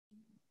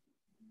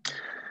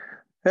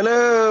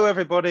Hello,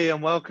 everybody,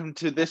 and welcome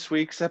to this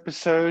week's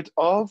episode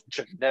of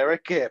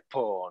Generic Ear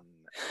Porn.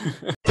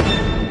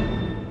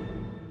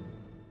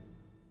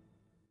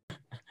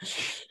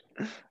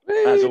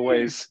 As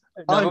always,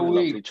 I'm Another the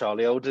week. lovely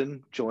Charlie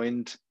Elden,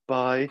 joined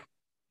by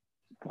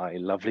my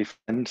lovely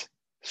friend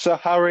Sir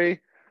Harry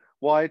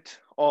White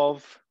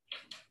of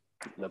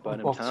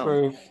Laburnum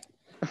Town.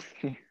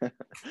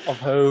 Of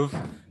Hove.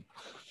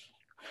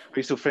 Are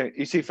you still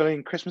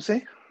feeling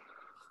Christmassy?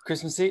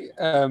 Christmassy.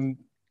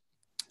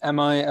 Am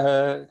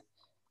I?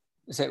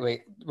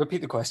 Wait.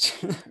 Repeat the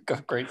question. Got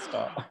a great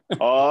start.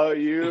 Are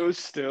you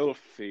still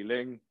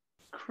feeling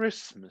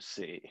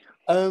Christmassy?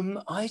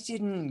 I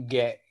didn't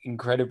get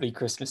incredibly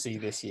Christmassy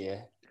this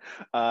year.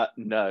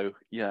 No.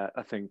 Yeah,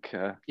 I think.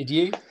 Did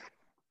you?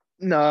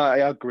 No,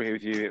 I agree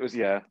with you. It was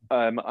I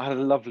had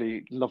a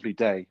lovely, lovely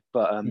day,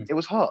 but it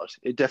was hard.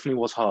 It definitely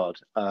was hard.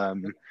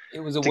 It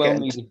was a To get into,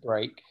 well-needed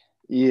break.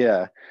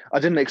 yeah, I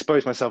didn't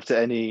expose myself to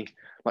any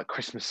like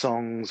Christmas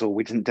songs, or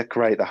we didn't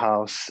decorate the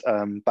house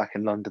back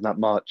in London that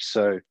much.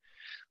 So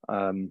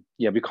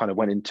we kind of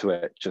went into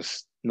it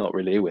just not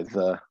really with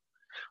the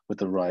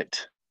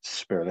right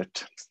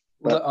spirit.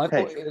 Well, But look, I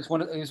hey, thought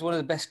it was one of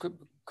the best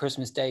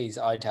Christmas days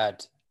I'd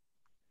had.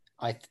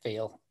 I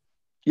feel.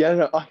 yeah,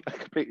 no, I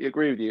completely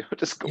agree with you. I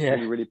just got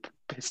really, really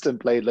pissed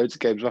and played loads of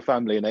games with my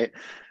family and ate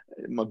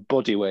my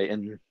body weight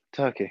in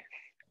turkey.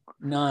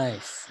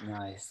 Nice.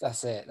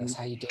 That's it. That's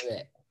how you do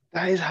it.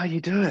 That is how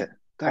you do it.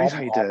 That is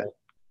how you do it.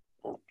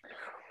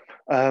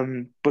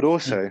 But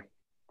also,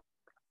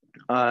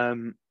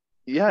 Also.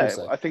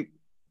 I think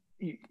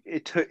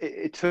it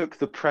took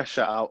the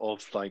pressure out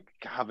of like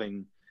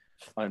having,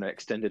 I don't know,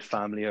 extended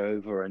family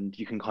over, and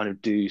you can kind of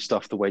do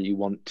stuff the way you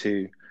want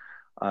to,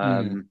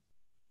 and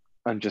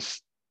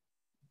just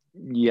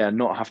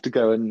not have to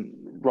go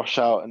and rush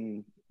out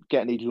and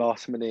get any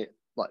last minute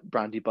like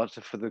brandy butter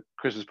for the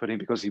Christmas pudding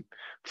because you've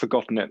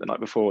forgotten it the night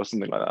before or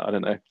something like that. I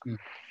don't know.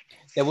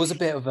 There was a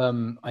bit of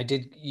I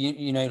did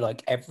you know,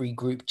 like every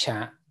group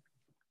chat,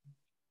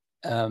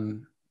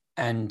 and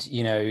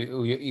you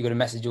got to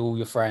message all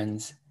your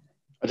friends.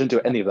 I didn't do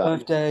any of that.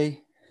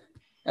 Birthday.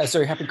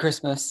 Sorry, happy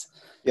Christmas.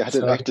 Yeah,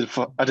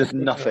 I did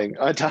nothing.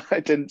 I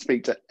didn't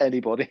speak to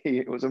anybody.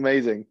 It was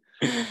amazing.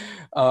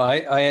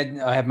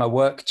 I had my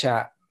work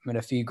chat and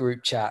a few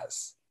group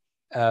chats,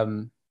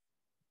 and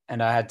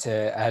I had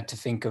to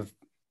think of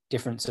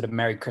different sort of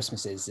Merry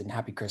Christmases and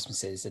Happy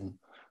Christmases, and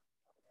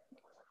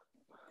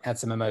had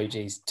some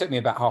emojis. Took me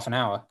about half an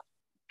hour.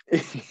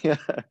 Yeah,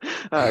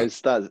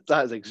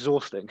 that is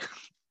exhausting.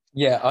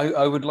 Yeah,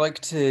 I would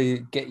like to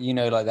get,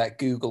 like that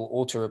Google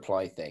auto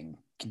reply thing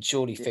can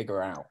surely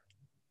figure out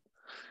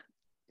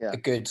a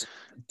good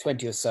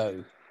 20 or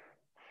so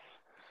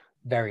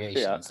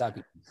variations.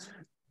 That'd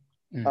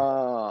be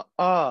bah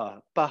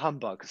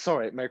humbug.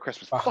 Sorry, Merry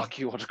Christmas. Fuck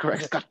you,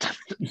 autocorrect. God damn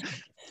it.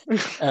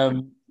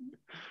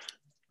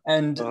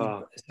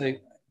 So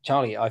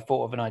Charlie, I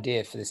thought of an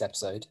idea for this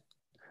episode.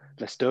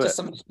 Let's do it.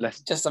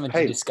 Just something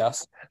to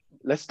discuss.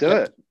 Let's do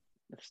it.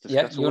 Let's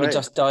discuss. You want to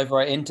just dive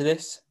right into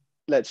this?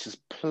 Let's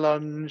just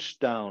plunge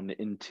down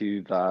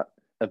into that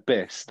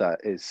abyss that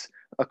is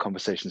a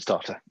conversation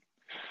starter.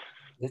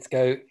 Let's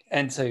go.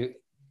 And so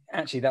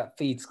actually that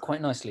feeds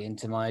quite nicely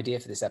into my idea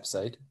for this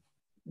episode.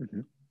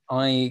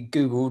 I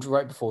Googled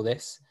right before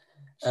this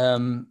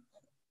 10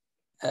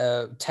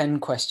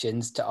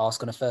 questions to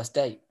ask on a first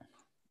date.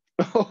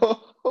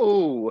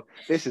 Oh,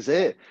 this is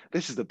it.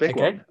 This is the big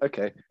one.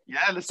 Okay.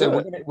 Yeah, let's do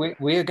it.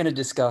 We're going to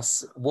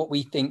discuss what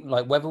we think,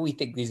 like whether we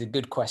think these are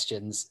good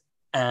questions,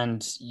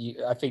 and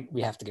I think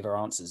we have to give our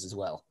answers as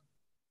well.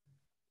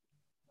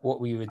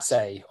 What we would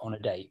say on a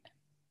date.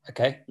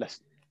 Okay?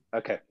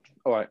 Okay.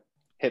 All right.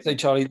 So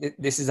Charlie,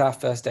 this is our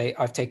first date.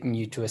 I've taken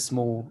you to a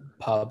small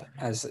pub,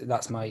 as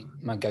that's my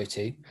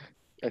go-to.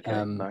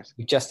 Okay, nice.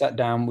 We just sat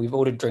down. We've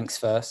ordered drinks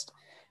first,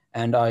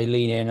 and I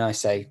lean in and I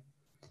say,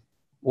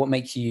 "What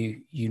makes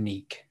you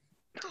unique?"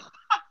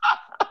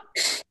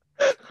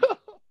 Oh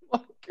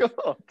my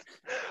God.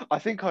 I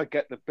think I'd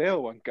get the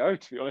bill and go,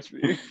 to be honest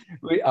with you.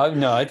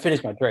 No, I'd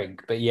finish my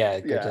drink, but yeah.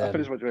 I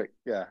finished my drink.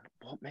 Yeah.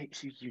 What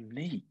makes you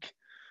unique?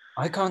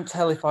 I can't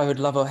tell if I would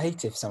love or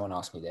hate if someone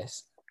asked me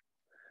this.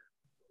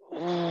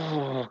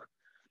 Oh,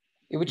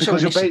 it would show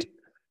initiative.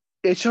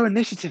 It's show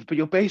initiative, but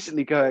you're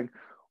basically going,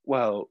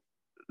 well,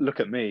 look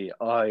at me.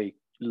 I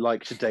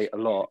like to date a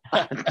lot.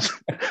 And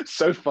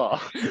so far,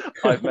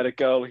 I've met a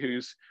girl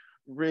who's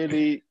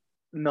really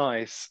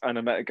nice, and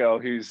I met a girl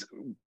who's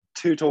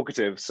too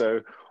talkative.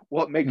 So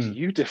what makes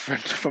you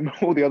different from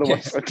all the other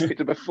ones I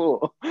dated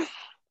before?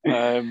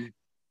 Yeah,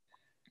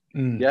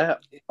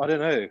 I don't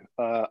know.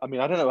 I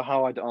mean, I don't know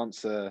how I'd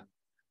answer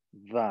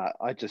that.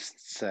 I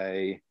just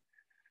say,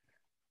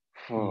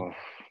 I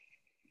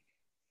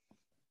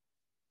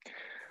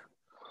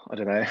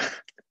don't know.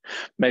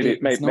 Maybe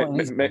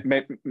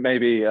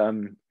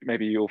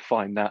you'll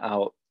find that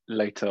out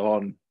later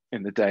on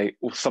in the day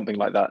or something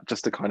like that,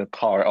 just to kind of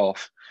power it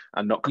off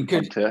and not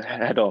confront it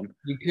head on.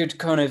 You could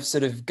kind of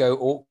sort of go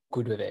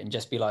awkward with it and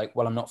just be like,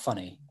 well, I'm not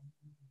funny.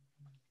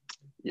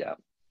 Yeah.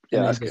 and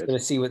then that's just good. sort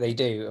of see what they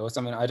do or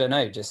something. I don't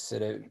know, just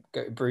sort of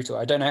go brutal.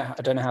 I don't know how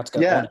to go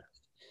Yeah, honest.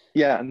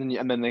 yeah, and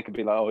then they could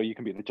be like, oh, you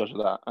can be the judge of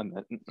that, and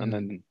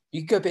then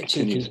You could go a bit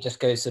continues. cheeky, just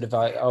go sort of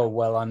like, oh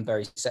well, I'm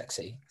very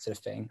sexy sort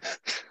of thing.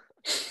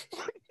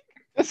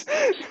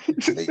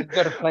 You've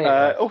got to play it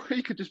right. Or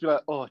you could just be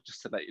like, oh,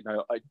 just to let you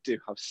know, I do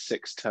have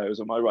 6 toes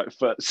on my right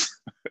foot.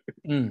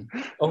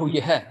 Oh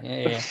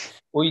yeah.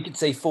 Or you could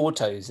say 4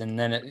 toes, and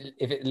then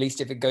at least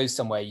if it goes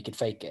somewhere, you could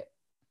fake it.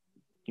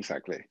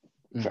 Exactly.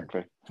 You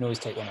can always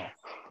take one off.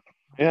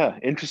 Yeah,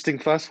 interesting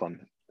first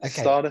one.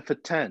 Okay. Starter for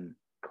 10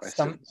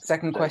 questions.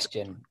 Second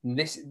question.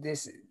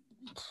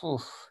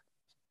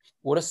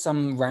 What are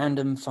some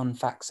random fun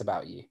facts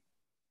about you?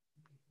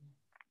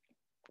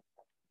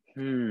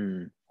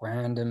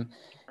 Random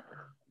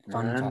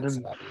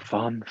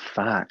fun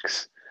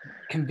facts.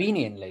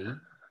 Conveniently,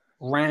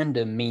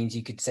 random means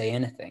you could say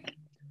anything.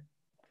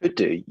 Could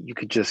do. You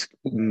could just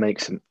make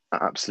some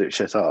absolute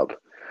shit up.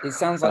 It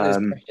sounds like there's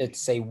pressure to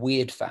say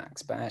weird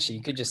facts, but actually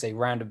you could just say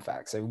random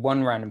facts. So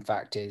one random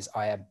fact is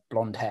I have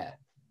blonde hair.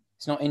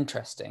 It's not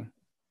interesting.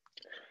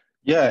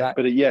 Yeah,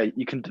 but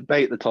you can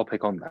debate the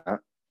topic on that.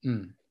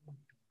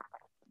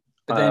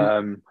 But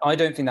then I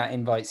don't think that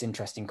invites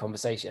interesting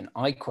conversation.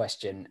 I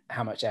question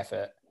how much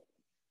effort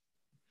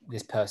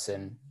this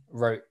person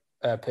put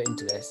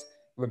into this.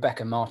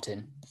 Rebecca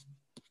Martin.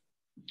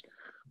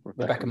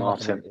 Rebecca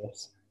Martin wrote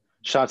this.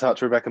 Shout out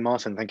to Rebecca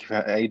Martin. Thank you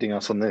for aiding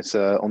us on this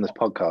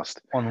podcast.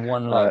 On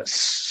One Love.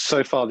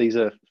 So far, these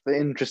are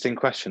interesting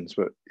questions,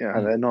 but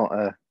they're not.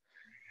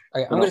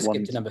 Okay, I'm going to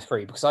skip to number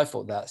 3 because I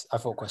thought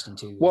question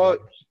 2. Well,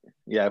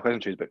 yeah, question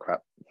 2 is a bit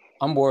crap.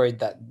 I'm worried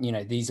that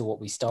these are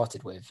what we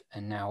started with,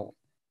 and now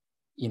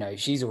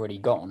she's already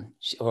gone,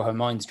 or her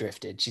mind's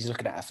drifted. She's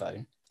looking at her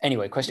phone.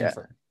 Anyway, question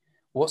 3: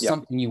 What's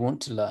something you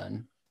want to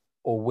learn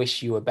or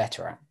wish you were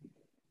better at?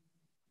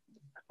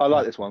 I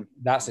like this one.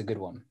 That's a good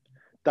one.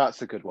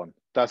 That's a good one.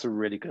 That's a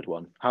really good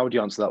one. How would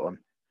you answer that one?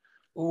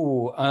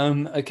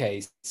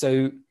 Okay.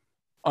 So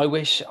I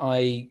wish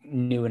I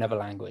knew another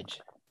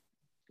language.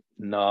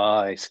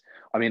 Nice.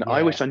 I mean,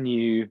 I wish I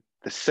knew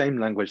the same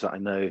language that I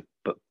know,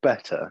 but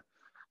better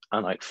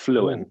and like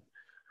fluent.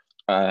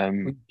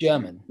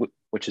 German.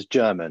 Which is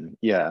German,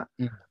 yeah.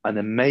 And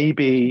then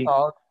maybe...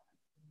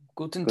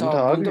 Guten Tag,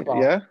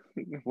 wunderbar. Yeah,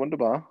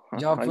 wunderbar.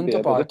 Ja,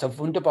 wunderbar. It's a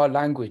wunderbar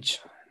language.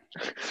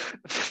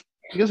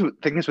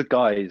 Thing is with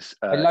guys,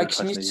 I like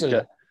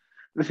schnitzel.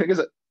 The thing is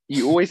that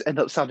you always end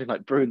up sounding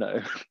like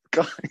Bruno.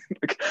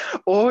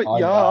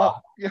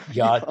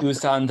 Ja, du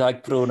sound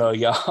like Bruno,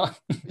 ja.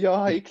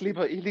 Ja, ich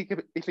liebe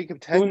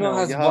Techno. Bruno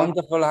has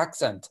wonderful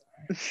accent.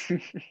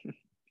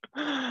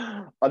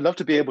 I'd love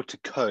to be able to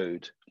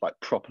code like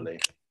properly.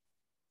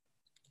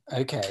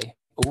 Okay.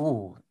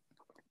 Ooh.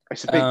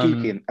 It's a bit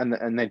geeky,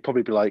 and they'd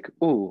probably be like,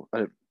 "Ooh,"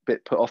 a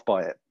bit put off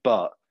by it.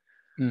 But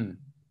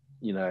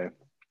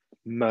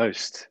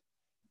most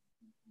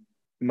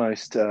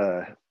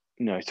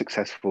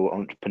successful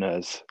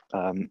entrepreneurs,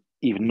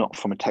 even not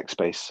from a tech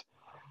space,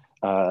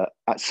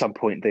 at some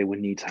point they would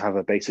need to have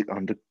a basic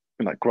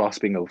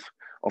grasping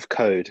of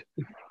code.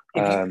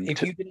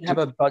 If you didn't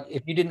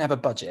have a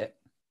budget,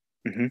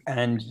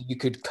 and you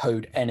could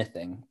code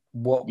anything,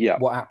 what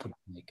app would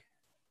you make?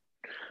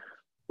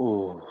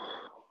 Oh,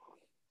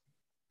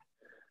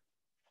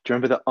 do you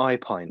remember the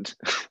iPint?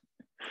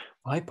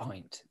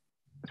 iPint?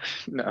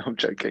 No, I'm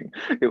joking.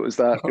 It was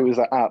that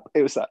app.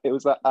 It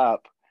was that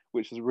app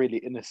which was really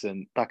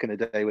innocent back in the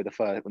day when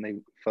they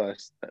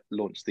first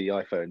launched the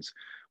iPhones,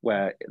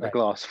 where the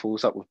glass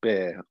falls up with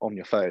beer on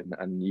your phone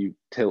and you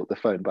tilt the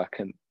phone back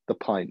and the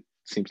pint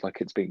seems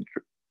like it's being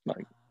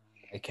like.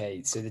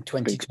 Okay, so the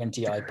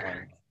 2020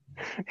 iPint.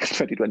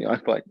 2020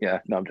 iPint. Yeah,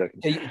 no, I'm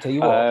joking. Tell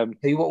you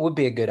what would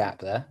be a good app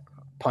there,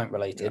 pint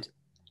related.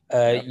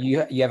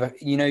 You have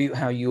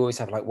how you always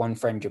have like one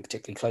friend you're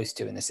particularly close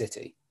to in the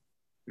city,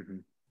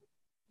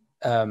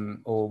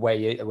 or where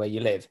you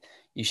live.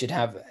 You should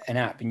have an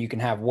app, and you can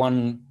have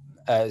one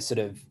sort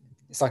of,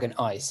 it's like an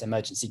ICE,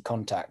 emergency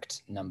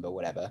contact number,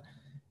 whatever.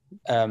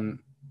 But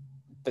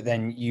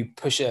then you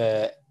push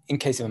in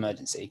case of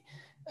emergency,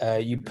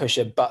 you push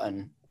a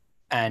button,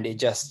 and it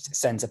just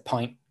sends a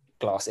pint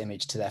glass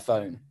image to their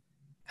phone,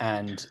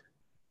 and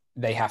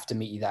they have to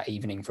meet you that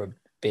evening for a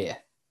beer.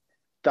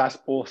 That's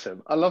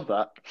awesome. I love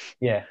that.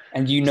 Yeah,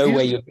 and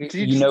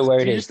where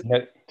it is.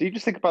 Do you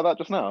just think about that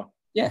just now?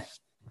 Yeah.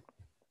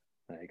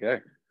 There you go.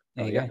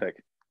 There you go.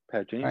 Epic.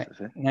 Pair of geniuses.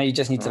 Right. Now you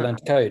just need to learn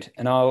to code,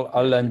 and I'll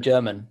learn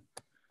German,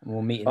 and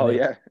we'll meet in the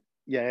middle.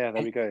 Yeah.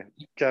 There we go.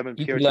 German.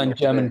 You can learn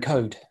German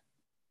code.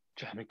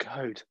 German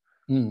code.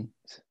 Oh,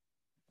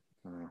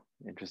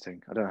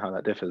 interesting. I don't know how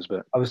that differs,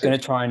 but I was going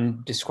to try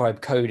and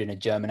describe code in a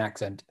German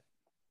accent,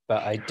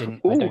 but I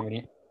didn't. I don't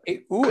really.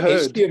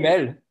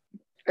 HTML.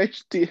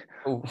 HTML.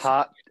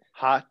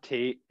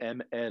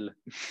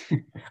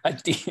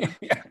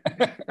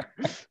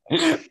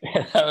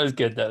 That was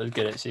good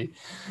actually.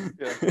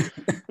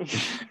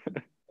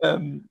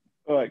 All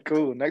right,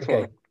 cool. Next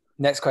one.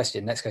 Next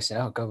question.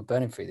 Oh god, we're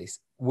burning through these.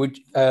 Would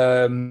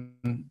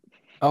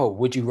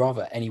you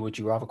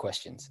rather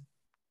questions?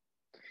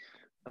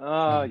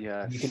 Ah, You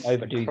can yes,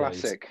 overdo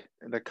those.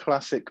 the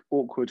classic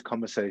awkward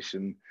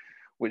conversation,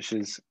 which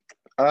is,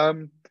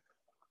 um,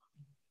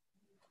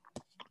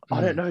 I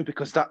don't Mm. know,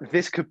 because that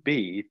this could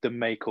be the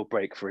make or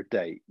break for a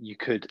date. You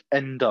could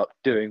end up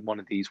doing one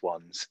of these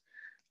ones,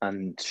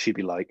 and she'd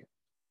be like,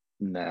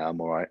 "Nah, I'm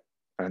all right,"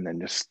 and then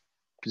just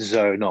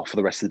zone off for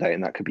the rest of the day,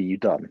 and that could be you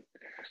done.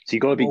 So you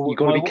Well,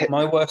 got to be,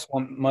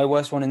 my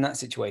worst one in that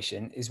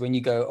situation is when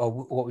you go, oh,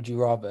 what would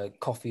you rather,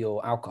 coffee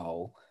or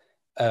alcohol?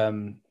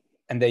 Um,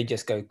 and they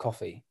just go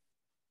coffee.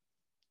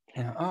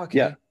 Oh, yeah,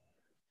 okay.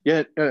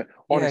 yeah. Yeah.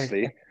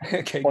 Honestly,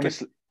 Okay,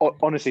 good.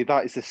 honestly,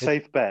 that is a Good.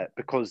 safe bet,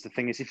 because the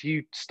thing is, if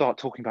you start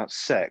talking about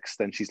sex,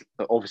 then she's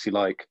obviously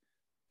like,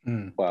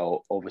 Mm.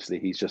 well, obviously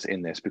he's just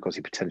in this because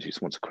he potentially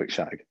just wants a quick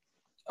shag.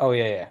 Oh,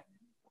 yeah, yeah.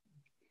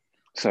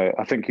 So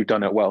I think you've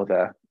done it well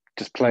there.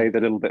 Just Mm. play the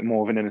little bit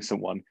more of an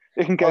innocent one.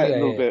 It can Oh, get a yeah,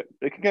 little yeah. bit,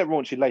 it can get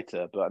raunchy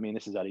later, but I mean,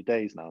 this is early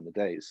days now in the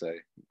days, so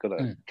you've got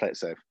to Mm. play it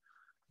safe.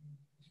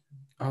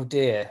 Oh,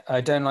 dear.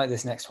 I don't like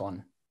this next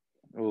one.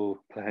 Oh,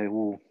 play.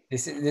 Oh,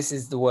 This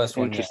is the worst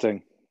one yet.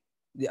 interesting.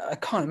 Yeah, I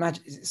can't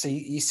imagine. So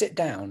you sit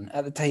down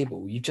at the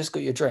table, you've just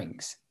got your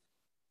drinks,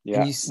 and Yeah.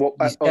 What?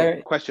 you Oh,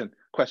 stare. question.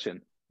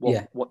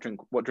 Yeah, What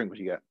drink would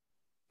you get?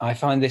 I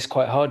find this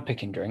quite hard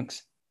picking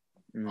drinks.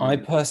 I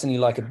Mm, personally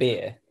like a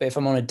beer, but if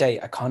I'm on a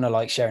date, I kind of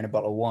like sharing a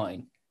bottle of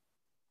wine.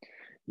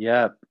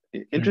 yeah,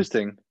 Mm.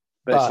 interesting.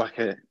 But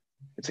But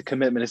it's a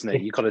commitment, isn't it?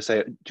 if You got to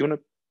say, do you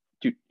want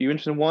to, you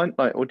interested in wine?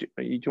 Like, or do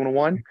you want a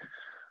wine?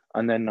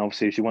 And then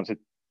obviously, if she wants a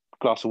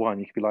glass of wine,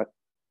 you could be like,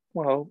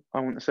 well, I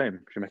want the same.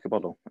 Should we make a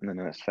bottle? And then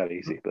that's fairly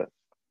easy. But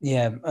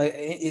yeah,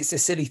 it's a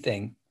silly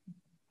thing,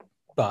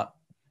 but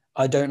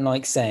I don't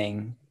like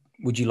saying,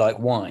 "Would you like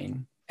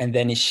wine?" And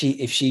then if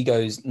she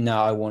goes, "No,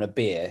 I want a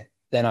beer,"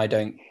 then I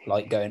don't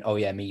like going, "Oh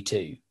yeah, me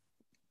too."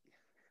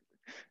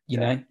 You yeah,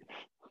 know,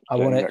 I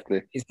yeah, want to.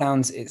 exactly,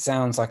 It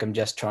sounds like I'm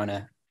just trying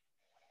to,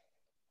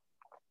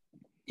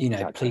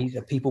 exactly. please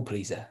a people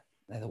pleaser.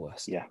 They're the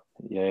worst. Yeah,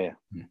 yeah,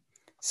 Mm.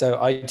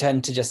 So I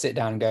tend to just sit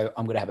down and go,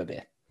 "I'm going to have a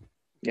beer."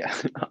 yeah,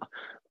 yeah.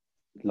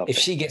 If Lovely.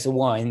 she gets a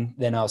wine,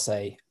 then I'll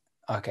say,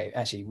 "Okay,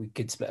 actually, we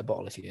could split a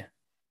bottle if you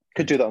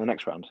Could do fancy." that on the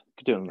next round.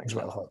 Could do it on the As next a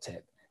little round. hot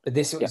tip. But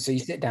this, Yeah. so you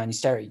sit down, you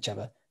stare at each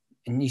other,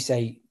 and you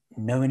say,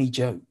 "Know any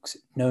jokes?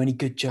 Know any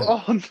good jokes?"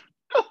 Oh,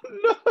 oh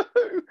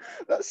no,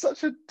 that's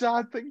such a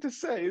dad thing to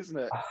say, isn't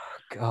it? Oh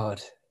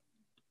God,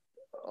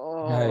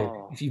 no!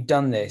 Oh If you've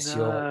done this,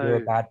 you're a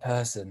no, bad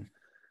person.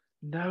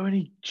 no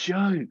any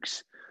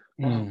jokes.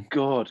 Oh Mm.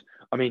 God.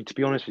 I mean, to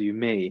be honest with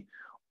you,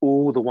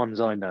 all the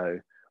ones I know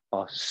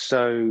are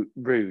so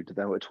rude.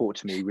 They were taught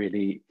to me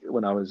really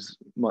when I was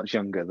much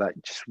younger that I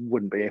just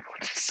wouldn't be able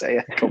to say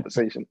a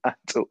conversation at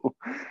all.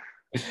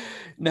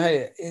 No,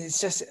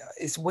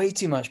 it's way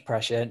too much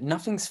pressure.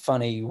 Nothing's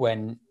funny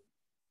when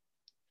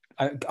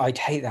I'd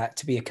hate that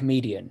to be a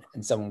comedian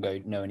and someone go,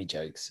 "Know any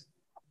jokes?"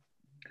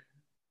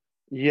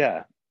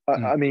 Yeah. I,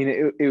 Mm. I mean,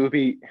 it would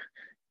be,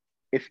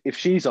 if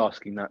she's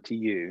asking that to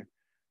you.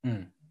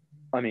 Mm.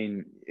 I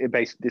mean,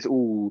 this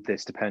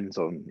depends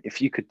on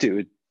if you could do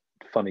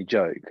a funny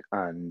joke,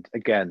 and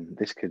again,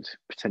 this could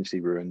potentially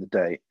ruin the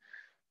date.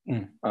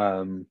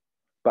 Mm.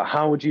 But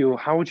how would you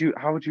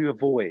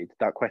avoid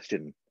that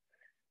question?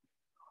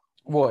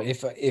 What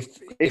if If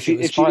it you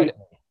was if she Friday?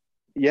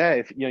 Yeah,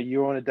 if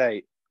you're on a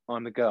date,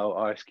 I'm the girl,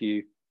 I ask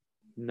you,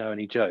 know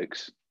any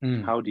jokes?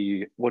 Mm.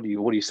 What do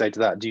you say to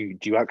that? Do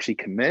you actually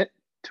commit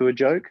to a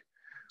joke,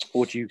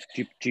 or do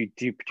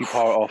you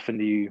power it off, and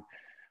do you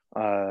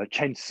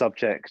change the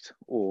subject,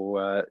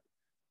 or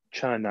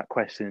turn that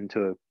question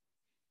into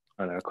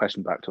I don't know, a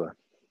question back to her?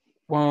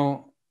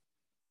 Well,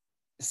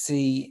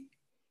 see,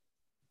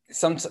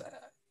 some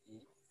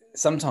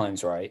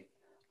sometimes, right,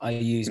 I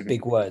use Hmm.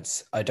 big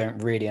words I don't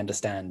really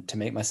understand to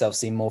make myself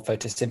seem more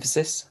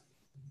photosynthesis.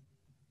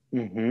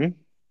 Hmm.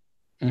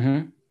 Hmm.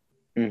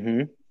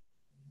 Hmm.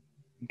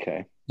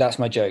 Okay. That's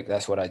my joke.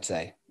 That's what I'd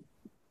say.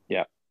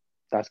 Yeah,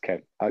 that's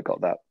okay. I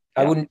got that.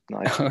 I Yeah, wouldn't.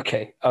 nice.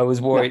 Okay. I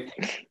was No. worried.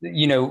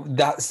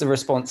 That's the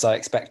response I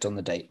expect on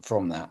the date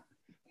from that.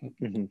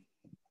 Hmm.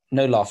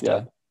 No Yeah.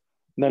 laughter.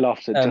 No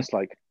laughter, Um, just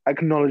like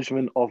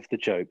acknowledgement of the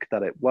joke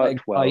that it I,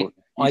 worked I, well.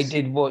 I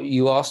did what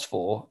you asked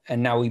for,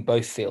 and now we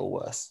both feel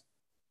worse.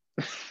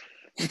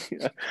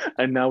 Yeah.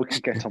 And now we can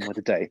get on with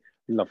the day.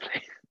 Lovely.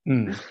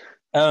 Mm.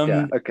 Yeah.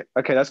 Um, Okay.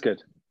 Okay, that's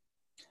good.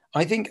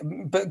 I think,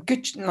 but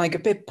good, like a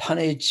bit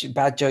punnage,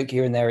 bad joke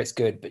here and there, it's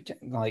good. But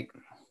like,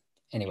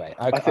 anyway,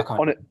 I I think can't.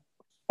 on it.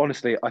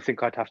 Honestly, I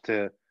think I'd have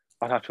to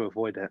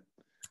avoid it.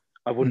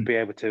 I wouldn't Mm. be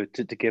able to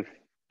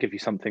give you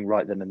something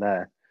right then and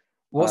there.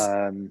 What's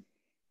Um,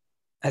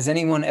 Has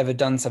anyone ever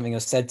done something or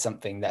said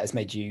something that has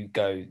made you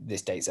go,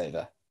 "This date's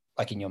over,"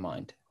 like in your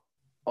mind?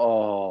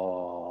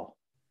 oh,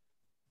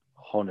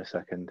 hold on a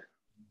second.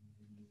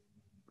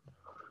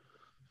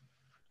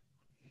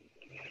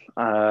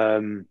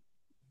 Um,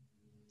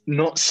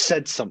 Not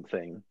said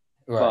something,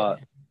 Right.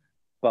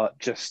 but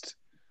just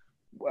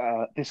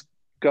this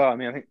girl. I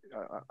mean, I think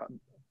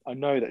I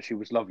know that she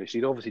was lovely.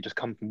 She'd obviously just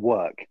come from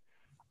work,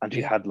 and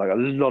she'd Yeah. had like a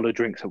lot of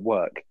drinks at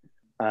work,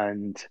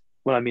 and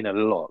well, I mean a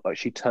lot. Like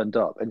she turned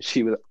up and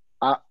she was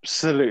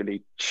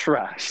absolutely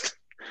trashed,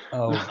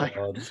 Oh like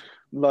God.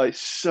 like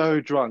so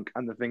drunk.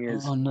 And the thing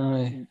is, Oh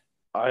no.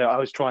 I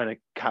was trying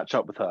to catch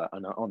up with her,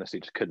 and I honestly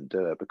just couldn't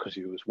do it because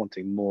she was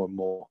wanting uh, more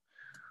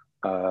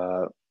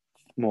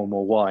and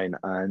more wine,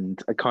 and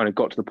I kind of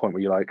got to the point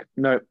where you're like,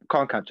 no,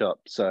 can't catch up,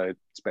 so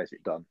it's basically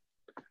done.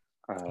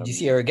 Did you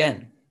see her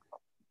again?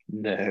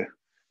 No,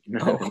 no,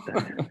 Oh,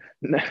 no,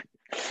 no.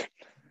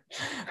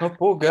 oh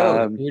poor girl.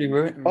 Um, Really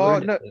oh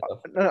ruined it no, for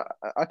herself. no,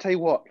 I tell you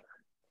what,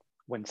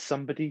 when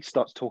somebody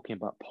starts talking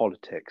about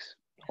politics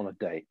on a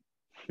date,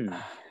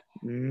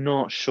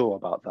 not sure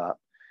about that.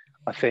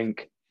 I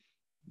think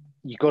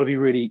you got to be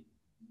really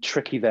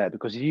tricky there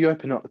because if you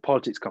open up the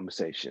politics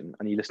conversation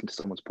and you listen to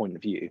someone's point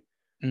of view,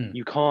 Mm.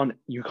 you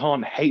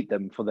can't hate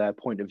them for their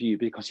point of view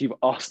because you've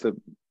asked them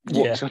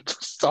Yeah. what's your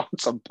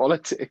stance on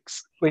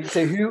politics. Wait,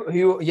 so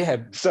who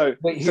yeah. So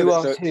Wait, so who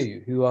so asked who?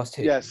 Who asked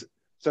who? yes.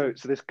 So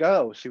this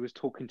girl, she was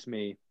talking to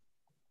me.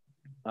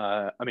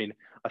 I mean,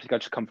 I think I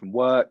just come from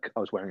work. I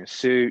was wearing a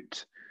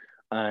suit,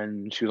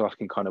 and she was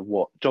asking kind of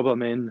what job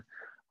I'm in,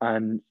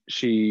 and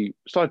she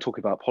started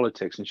talking about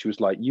politics, and she was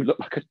like, "You look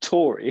like a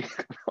Tory."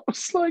 I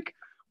was like,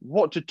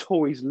 "What do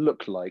Tories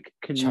look like?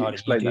 Can you Charlie, you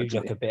explain do that to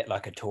look me?" a bit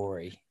like a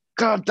Tory.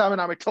 God damn it,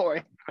 I'm a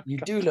Tory. You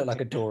do look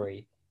like a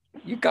Tory.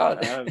 You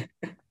can't. Um,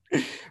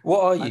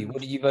 What are you? and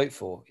What did you vote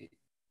for?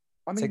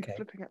 I It's mean, okay.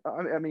 flipping.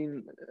 I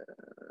mean,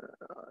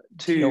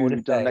 Do you not want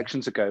to two say?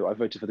 elections ago, I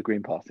voted for the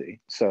Green Party.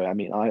 So I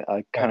mean, I Fair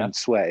enough. can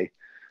sway.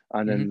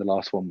 And Hmm. then the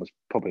last one was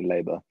probably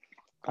Labour.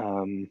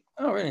 Oh,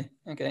 really?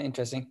 Okay,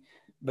 interesting.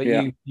 But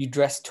Yeah. you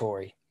dress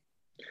Tory,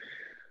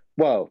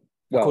 Well,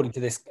 according to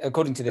this girl.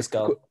 according to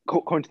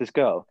this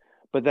girl.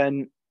 But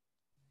then,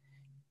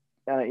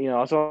 I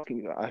was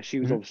asking. She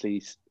was Mhm.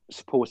 obviously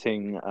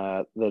supporting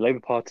the Labour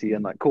Party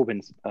and like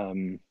Corbyn's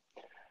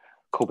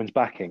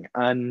backing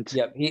and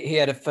Yep, he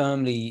had a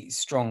firmly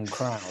strong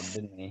crowd,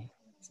 didn't he?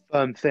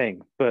 firm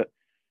thing. But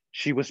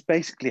she was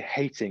basically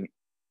hating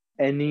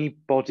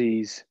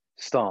anybody's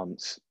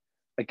stance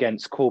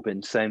against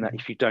Corbyn, saying that Mhm.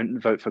 if you don't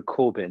vote for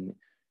Corbyn,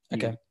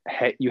 Okay.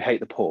 you hate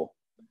the poor.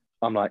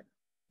 I'm like,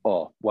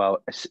 oh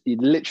well.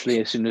 Literally,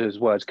 as soon as those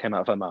words came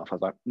out of her mouth, I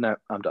was like, no,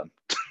 I'm done.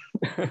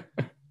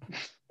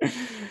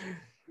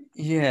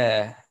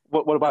 Yeah.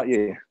 What about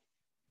you?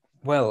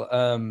 Well,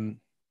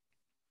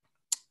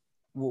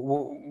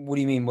 what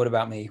do you mean? What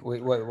about me?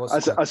 What's the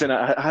As in, question?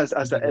 has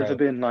You there ever derailed.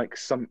 been like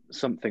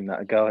something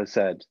that a girl has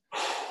said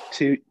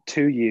to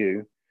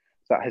you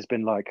that has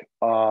been like,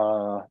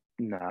 nah,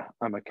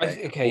 I'm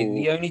okay, Okay,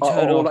 the only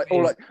turn or off like,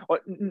 is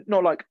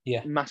not like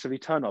yeah, massively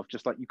turn off,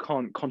 just like you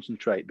can't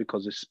concentrate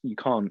because you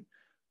can't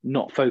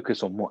not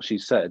focus on what she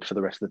said for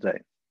the rest of the day.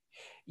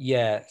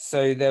 yeah.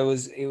 So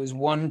it was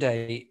one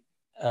day,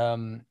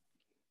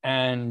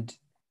 and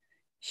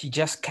she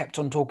just kept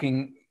on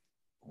talking.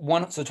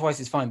 Once or twice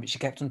is fine, but she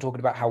kept on talking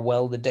about how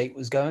well the date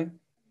was going.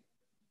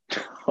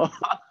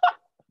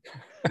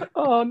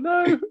 Oh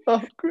no!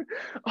 Oh,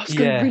 it's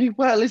going Yeah, really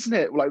well, isn't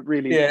it? Like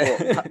really,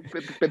 what? yeah.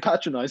 Bit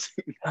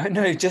patronizing. I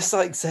know, just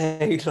like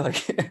say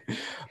like,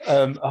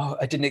 oh,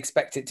 I didn't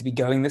expect it to be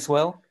going this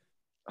well,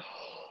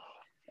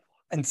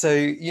 and so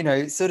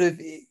it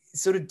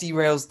sort of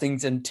derails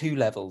things on two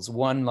levels.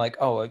 One, like,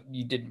 oh,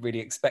 you didn't really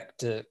expect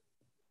to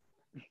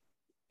Yeah.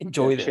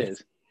 enjoy this,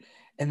 Cheers.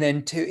 and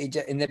then two,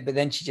 but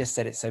then she just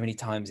said it so many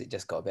times, it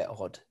just got a bit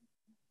odd.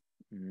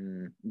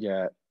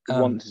 Yeah.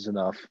 Um, Once is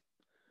enough.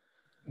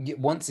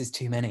 Once is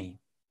too many,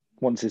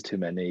 Once is too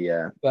many.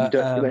 Yeah. You but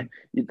don't.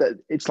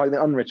 It's like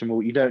the unwritten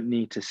rule. You don't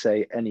need to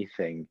say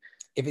anything.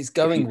 if it's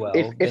going well,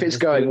 If then it's just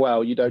going do it.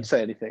 well, you don't Yeah.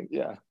 say anything.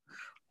 Yeah.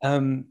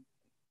 Um,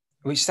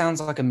 which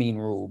sounds like a mean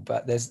rule,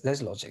 but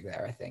there's logic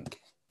there, I think.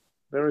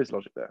 There is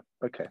logic there.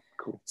 Okay.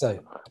 Cool. So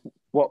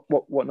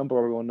What number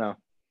are we on now?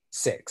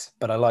 6,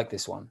 but I like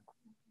this one.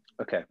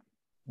 Okay.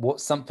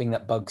 What's something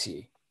that bugs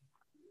you?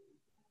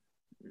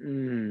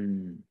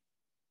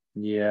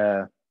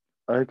 Yeah.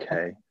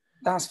 Okay.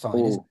 That's fine,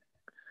 isn't Oh,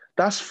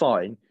 that's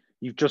fine.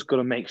 You've just got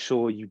to make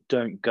sure you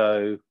don't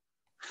go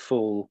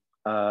full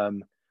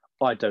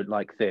I don't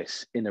like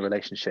this in a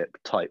relationship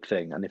type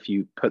thing. And if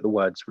you put the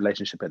words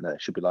relationship in there,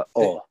 it should be like,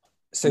 it? oh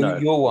So no.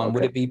 your one,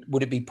 Okay.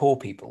 would it be poor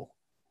people?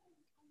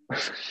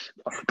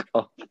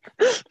 Oh,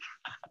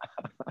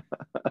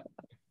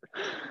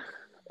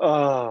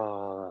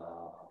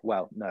 oh,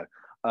 well, no.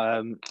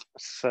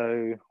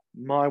 So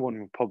my one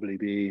would probably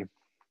be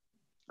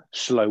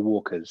slow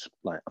walkers,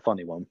 like a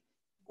funny one.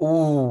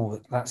 Oh,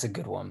 that's a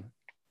good one.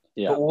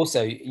 But Yeah.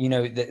 also,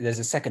 there's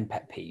a second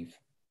pet peeve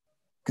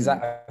because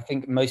Mm, I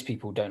think most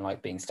people don't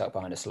like being stuck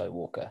behind a slow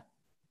walker.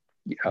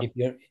 yeah.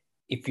 But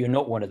if you're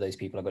not one of those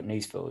people, I've got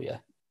news for you.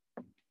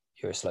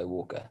 You're a slow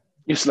walker.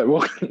 You're slow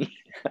walking.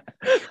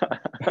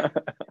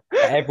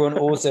 Everyone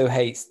also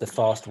hates the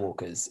fast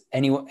walkers.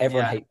 Everyone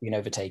Yeah. hates being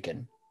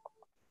overtaken.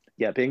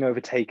 Yeah, being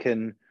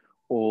overtaken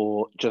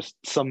or just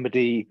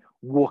somebody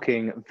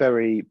walking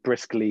very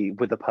briskly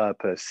with a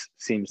purpose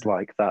seems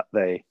like that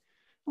they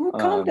Oh,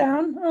 calm um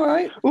down. All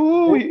right.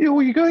 oh, Oh,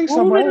 you're going we're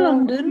somewhere. in Oh,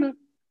 London.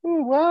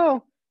 oh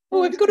wow. Oh,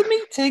 Oh, have you got a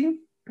meeting?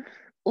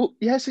 Oh,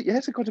 yes,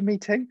 yes, I got a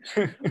meeting.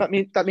 That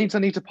means I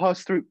need to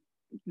pass through,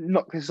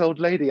 knock this old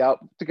lady out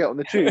to get on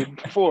the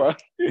tube before her.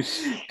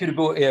 Could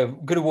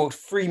have walked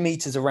 3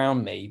 meters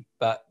around me,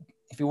 but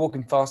if you're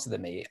walking faster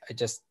than me, I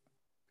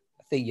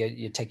think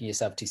you're taking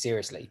yourself too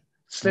seriously.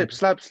 Slip,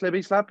 slap,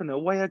 slibby, slap, and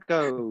away I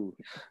go.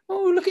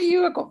 Oh, look at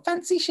you! I've got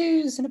fancy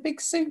shoes and a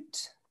big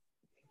suit.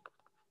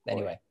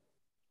 Anyway,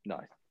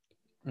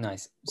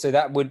 nice. So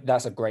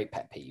that's a great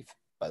pet peeve,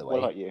 by the way.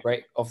 What about you?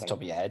 Right off the top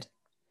of your head.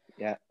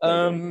 Yeah.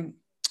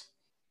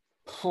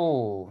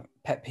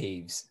 Pet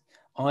peeves.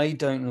 I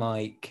don't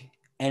like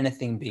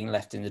anything being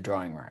left in the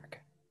drying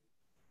rack.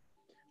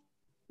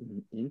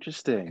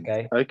 Interesting.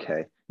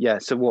 Okay. Yeah.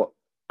 So what?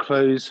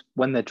 Clothes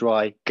when they're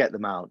dry, get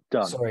them out.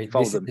 Done.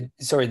 Fold them.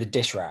 The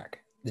dish rack.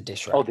 The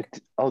dish rack.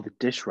 The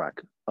dish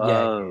rack.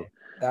 Yeah.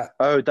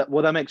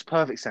 That makes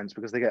perfect sense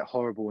because they get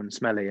horrible and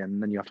smelly,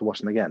 and then you have to wash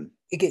them again.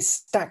 It gets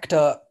stacked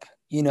up.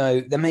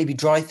 There may be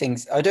dry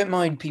things. I don't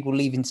mind people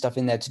leaving stuff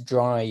in there to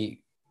dry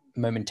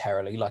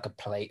momentarily, like a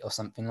plate or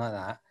something like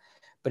that.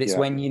 But it's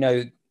when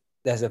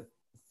there's a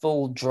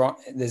full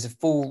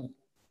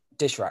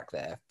dish rack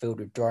there filled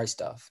with dry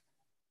stuff,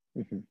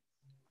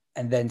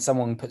 and then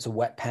someone puts a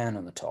wet pan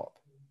on the top,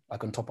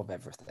 like on top of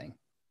everything.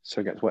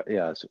 So it gets wet.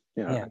 Yeah.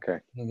 Okay.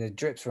 And the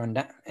drips run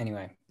down.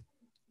 Anyway.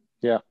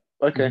 Yeah.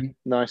 Okay.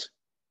 Nice.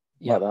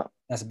 Yeah. Like that.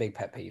 That's a big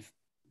pet peeve.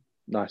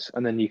 Nice.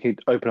 And then you could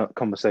open up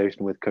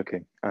conversation with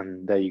cooking,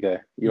 and there you go.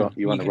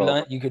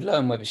 You could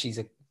learn whether she's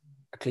a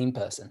clean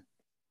person.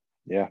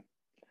 Yeah,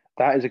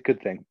 that is a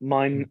good thing.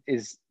 Mine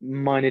is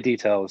minor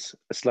details,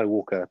 a slow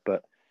walker,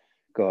 but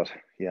God,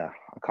 yeah,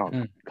 I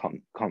can't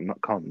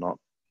not.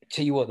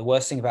 Tell you what, the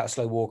worst thing about a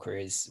slow walker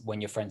is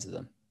when you're friends with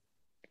them.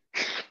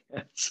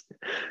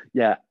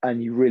 Yeah,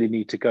 and you really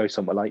need to go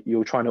somewhere. Like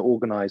you're trying to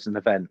organize an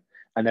event,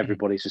 and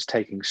everybody's just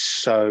taking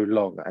so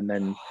long, and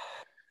then.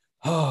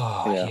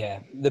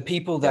 The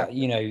people that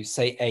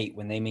say 8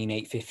 when they mean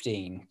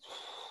 8:15.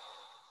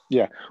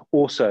 Yeah.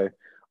 Also,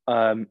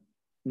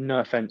 no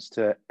offense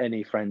to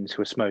any friends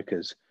who are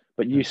smokers,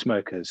 but you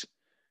smokers,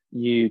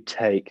 you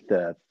take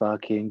the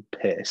fucking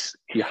piss.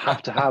 You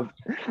have to have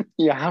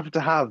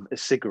a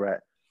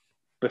cigarette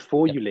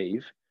before you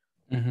leave.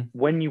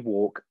 When you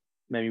walk,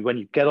 maybe when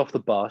you get off the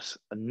bus,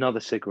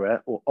 another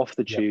cigarette, or off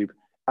the tube,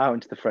 out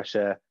into the fresh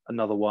air,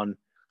 another one,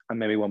 and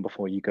maybe one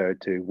before you go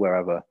to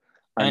wherever.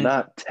 And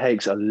that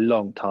takes a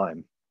long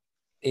time.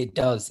 It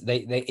does.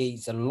 They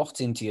eat a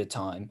lot into your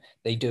time.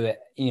 They do it,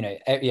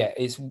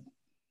 it's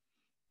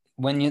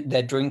when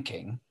they're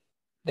drinking,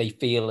 they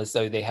feel as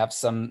though they have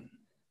some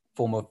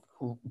form of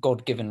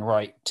God-given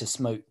right to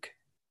smoke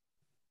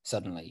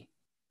suddenly.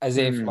 As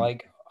if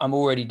like, I'm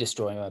already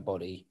destroying my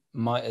body,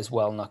 might as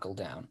well knuckle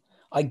down.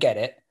 I get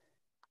it.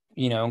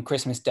 On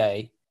Christmas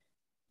Day,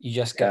 you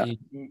just get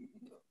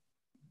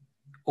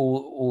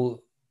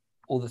all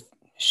the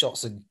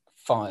shots are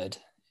fired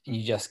and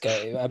you just go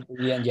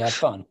and you have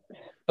fun.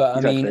 But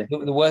exactly. I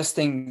mean, the worst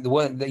thing,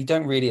 they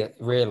don't really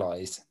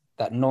realize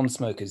that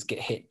non-smokers get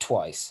hit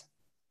twice.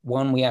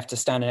 One, we have to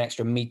stand an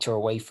extra meter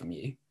away from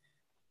you.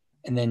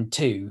 And then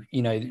 2,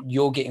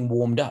 you're getting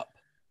warmed up.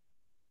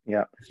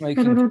 Yeah.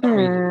 Smoking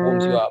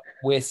warms you up.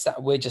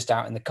 We're just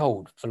out in the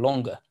cold for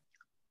longer.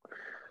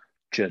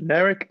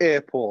 Generic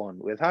ear porn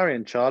with Harry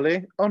and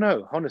Charlie. Oh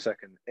no, hold on a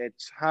second.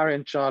 It's Harry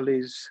and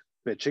Charlie's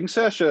bitching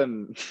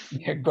session.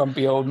 Yeah,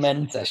 grumpy old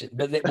men session.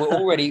 But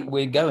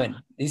we're going.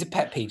 These are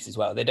pet peeves as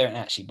well. They don't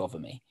actually bother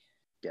me.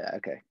 Yeah,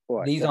 okay. All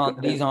right.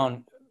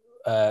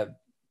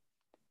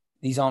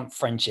 These aren't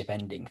friendship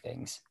ending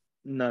things.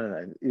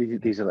 No.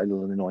 These are like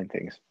little annoying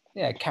things.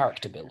 Yeah,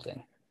 character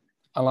building.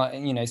 I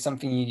like,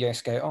 something you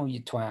just go, oh,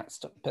 you twat,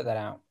 stop, put that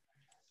out.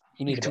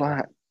 You need a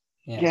twat.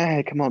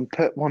 Yeah, come on,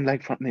 put one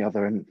leg front and the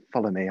other and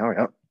follow me. Hurry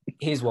up.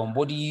 Here's one.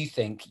 What do you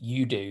think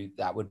you do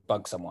that would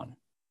bug someone?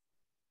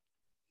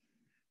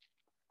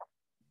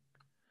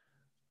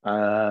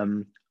 I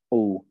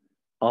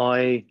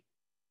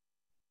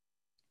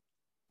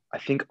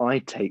think I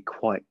take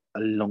quite a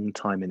long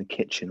time in the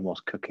kitchen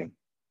whilst cooking.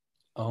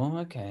 Oh,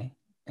 okay.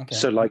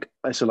 So like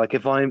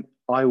if I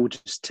will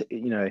just,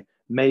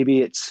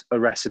 maybe it's a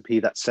recipe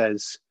that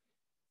says,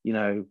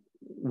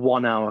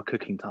 1 hour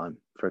cooking time,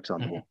 for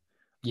example. Mm-hmm.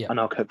 Yeah.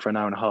 And I'll cook for an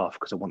hour and a half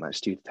because I want that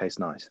stew to taste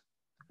nice.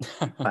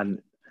 and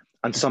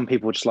some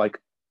people are just like,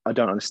 I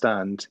don't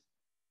understand,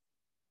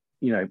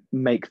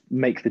 make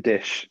the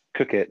dish,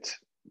 cook it,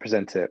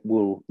 present it,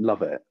 we'll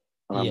love it.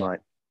 And I'm like,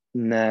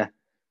 nah,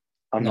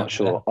 I'm not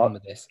sure. I'm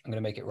going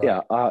to make it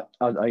right.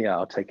 Yeah,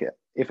 I'll take it.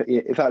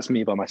 If that's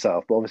me by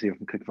myself, but obviously if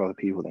I'm cooking for other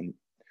people, then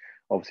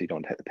obviously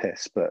don't take the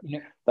piss. But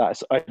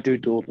I do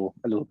dawdle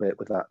a little bit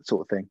with that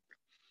sort of thing.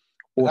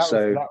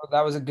 Also,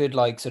 that was a good,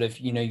 like, sort of,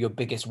 your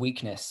biggest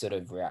weakness sort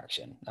of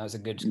reaction. That was a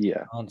good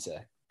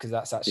answer, because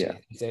that's actually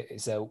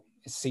it's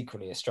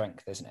secretly a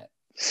strength, isn't it?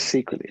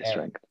 Secretly a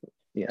strength.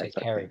 Yeah, take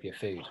care of your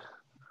food.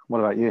 What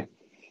about you?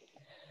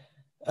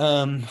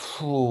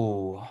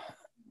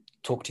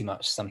 Talk too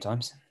much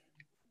sometimes.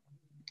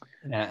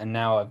 And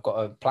now I've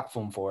got a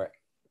platform for it.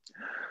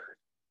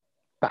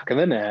 Back of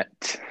the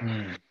net.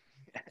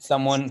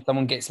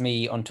 someone gets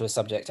me onto a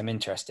subject I'm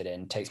interested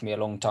in, takes me a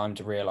long time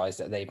to realize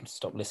that they've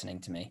stopped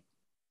listening to me.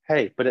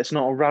 Hey, but it's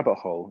not a rabbit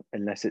hole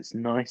unless it's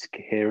nice,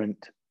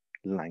 coherent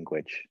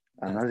language.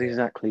 And that's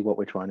exactly what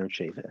we're trying to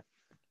achieve here.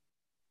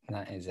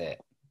 That is it.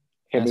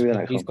 Hit me with the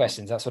next these one.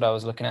 questions. That's what I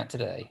was looking at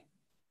today.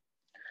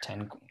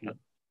 10.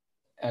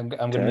 I'm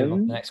going to move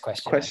on to the next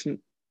question.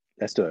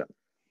 Let's do it.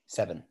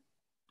 7.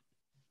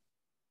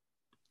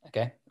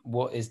 Okay.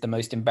 What is the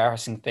most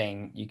embarrassing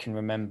thing you can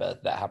remember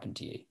that happened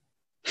to you?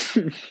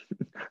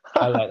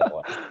 I like that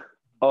one.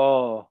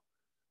 Oh,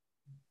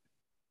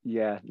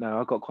 yeah. No,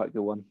 I've got quite a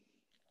good one.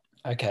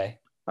 Okay,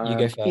 you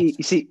go first.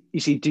 You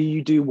see. Do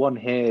you do one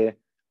here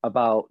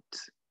about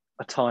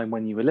a time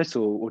when you were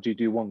little, or do you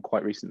do one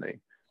quite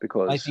recently?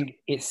 Because I think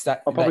it's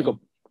that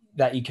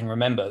that you can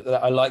remember.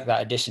 I like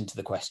that addition to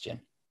the question.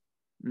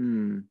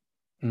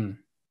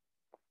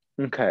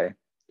 Okay.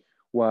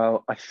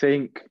 Well, I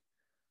think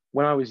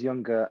when I was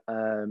younger,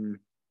 I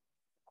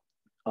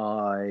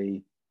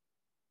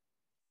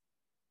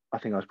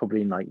think I was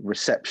probably in like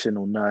reception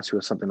or nursery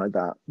or something like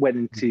that. Went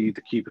into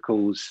the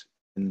cubicles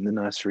in the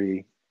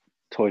nursery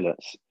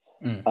toilets,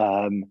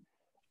 and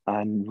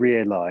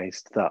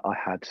realised that I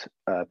had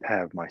a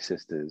pair of my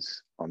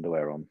sister's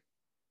underwear on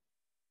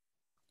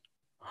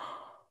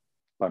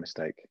by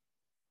mistake.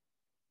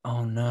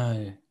 Oh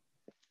no!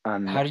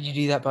 And how did you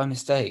do that by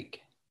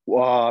mistake?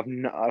 Well,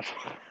 I've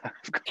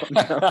got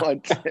no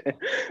idea.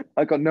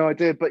 I got no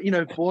idea. But you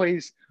know,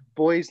 boys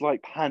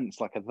like pants.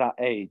 Like at that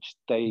age,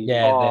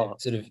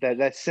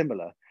 they're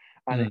similar.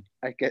 And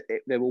I get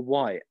it, they were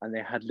white and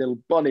they had little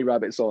bunny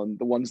rabbits on,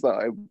 the ones that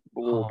I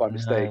wore by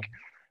mistake.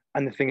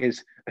 And the thing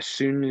is, as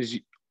soon as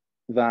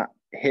that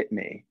hit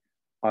me,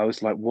 I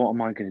was like, what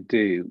am I going to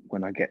do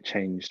when I get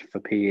changed for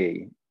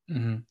PE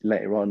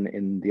later on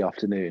in the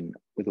afternoon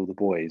with all the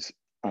boys?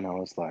 And I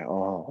was like,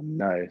 oh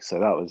no. So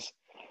that was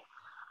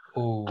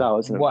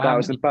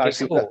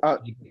embarrassing. Did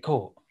you get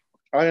caught?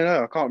 I don't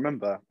know. I can't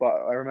remember, but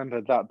I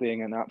remember that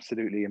being an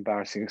absolutely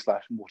embarrassing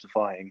 /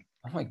 mortifying.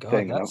 Oh my god,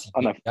 thing. I've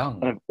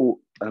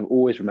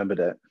always remembered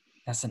it.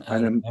 That's an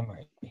early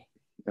memory.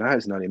 That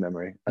is an early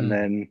memory, and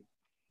then,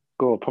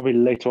 God, probably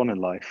later on in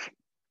life.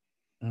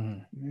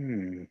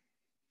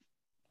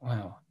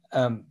 Wow.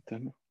 Don't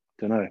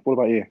know. What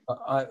about you?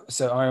 I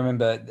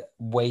remember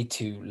way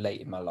too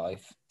late in my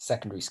life,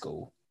 secondary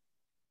school.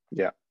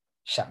 Yeah.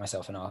 Shat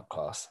myself in art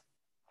class.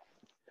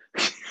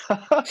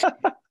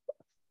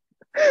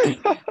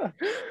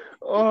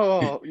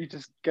 Oh, you're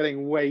just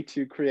getting way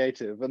too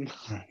creative, and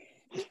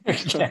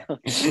yeah.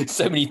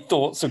 So many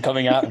thoughts were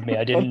coming out of me.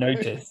 I didn't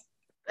notice.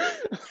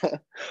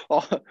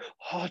 I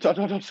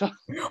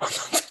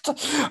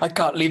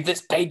can't leave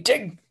this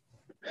painting.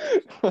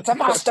 It's a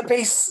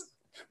masterpiece.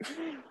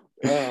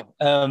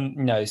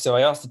 No, so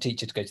I asked the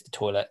teacher to go to the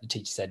toilet. The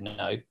teacher said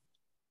no.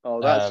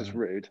 Oh, that's just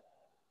rude.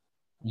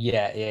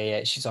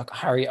 Yeah. She's like,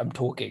 Harry, I'm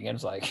talking. And I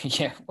was like,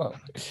 yeah, well.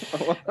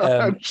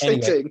 I'm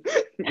cheating.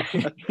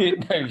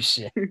 No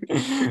shit.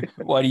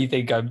 Why do you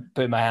think I'm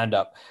putting my hand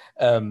up?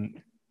 But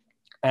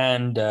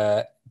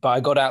I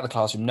got out of the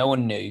classroom. No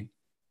one knew.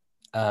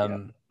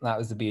 That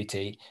was the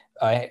beauty.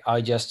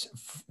 I just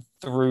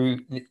threw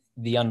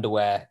the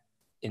underwear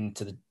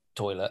into the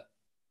toilet.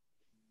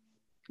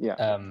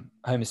 Yeah.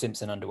 Homer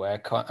Simpson underwear. I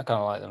kind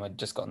of like them. I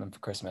just got them for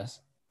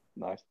Christmas.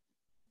 Nice.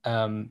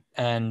 And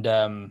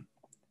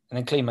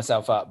then clean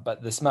myself up,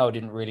 but the smell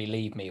didn't really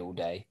leave me all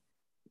day.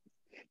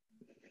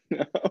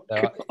 So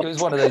it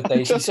was one of those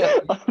days.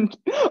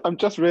 I'm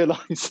just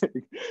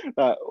realizing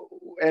that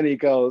any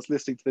girls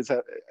listening to this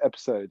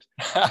episode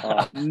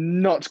are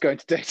not going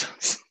to date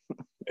us.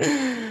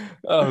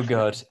 Oh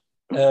God.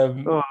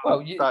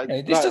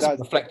 This doesn't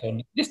reflect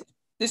on this.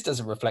 This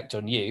doesn't reflect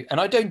on you,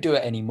 and I don't do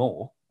it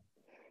anymore.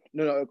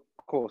 No, of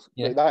course.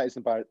 Yeah. That is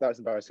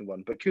embarrassing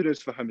one. But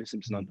kudos for Homer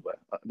Simpson underwear.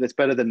 That's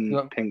better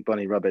than pink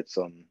bunny rabbits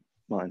on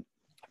mine.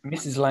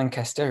 Mrs.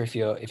 Lancaster, if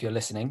you're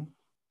listening,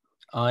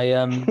 I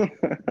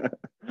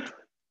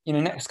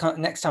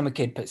next time a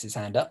kid puts his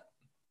hand up,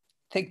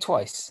 think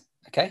twice.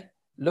 Okay,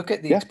 look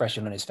at the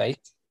expression on his face.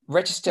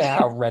 Register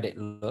how red it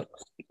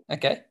looks.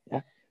 Okay.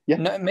 Yeah.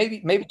 No,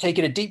 maybe take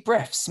it a deep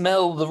breath.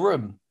 Smell the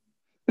room.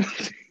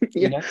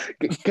 Get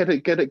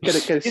a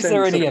sense of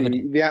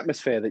the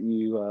atmosphere that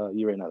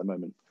you're in at the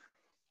moment.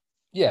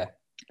 Yeah.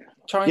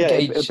 Try and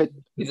gauge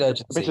his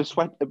urgency.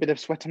 A bit of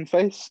sweat on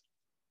face.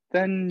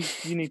 Then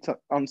you need to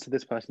answer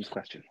this person's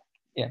question.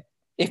 Yeah.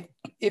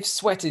 If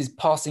sweat is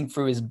passing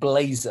through his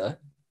blazer,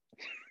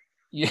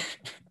 yeah,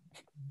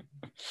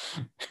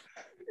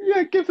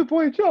 give the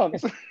boy a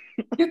chance.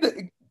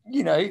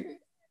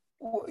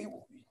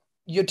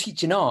 You're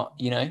teaching art.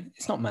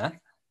 It's not math.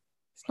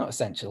 It's not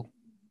essential.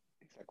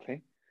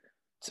 Exactly.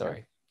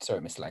 Sorry,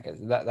 Mr.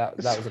 Lancaster. That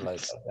was a low blow.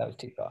 That was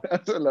too far.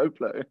 That's a low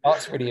blow.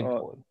 Art's really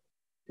important.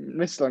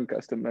 Miss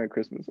Lancaster, Merry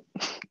Christmas.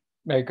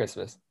 Merry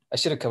Christmas. I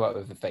should have come up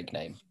with a fake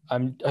name.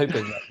 I'm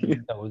hoping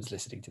that no one's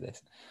listening to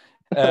this.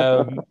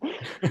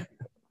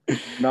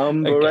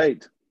 Number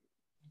 8.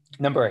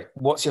 Number 8.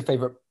 What's your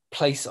favorite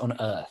place on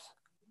earth?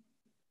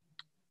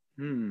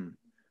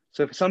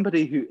 So for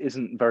somebody who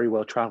isn't very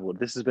well traveled,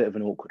 this is a bit of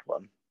an awkward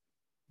one.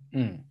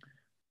 Mm,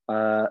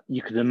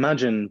 You could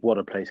imagine what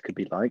a place could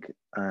be like,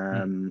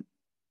 mm,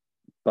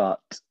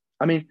 but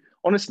I mean,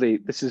 honestly,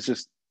 this is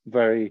just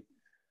very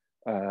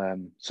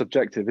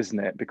subjective, isn't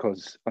it?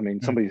 Because I mean,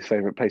 mm, somebody's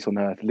favorite place on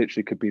earth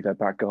literally could be their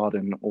back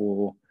garden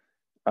or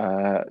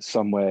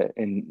somewhere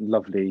in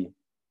lovely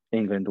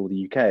England or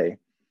the UK,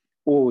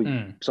 or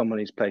mm.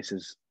 somebody's place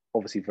is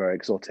obviously very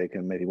exotic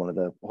and maybe one of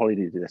the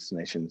holiday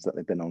destinations that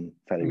they've been on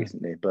fairly Mm.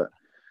 recently. But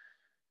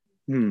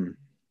hmm,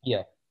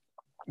 Yeah,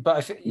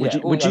 but would yeah,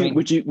 you would I you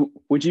mean,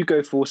 would you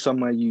go for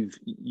somewhere you've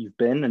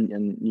been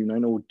and you know,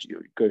 or would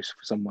you go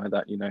for somewhere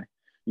that you know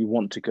you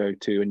want to go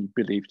to and you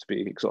believe to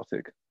be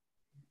exotic?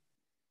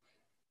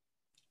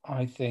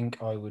 I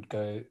think I would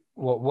go.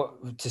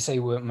 What to say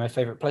were my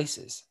favorite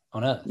places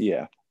on Earth?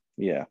 Yeah,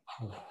 yeah.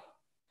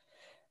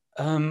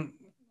 Um,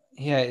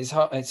 yeah, it's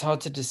hard. It's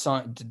hard to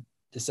decide to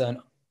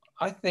discern.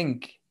 I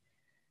think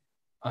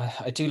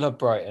I do love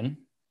Brighton.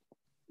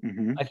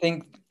 Hmm. I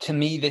think to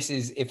me, this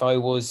is if I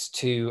was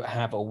to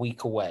have a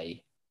week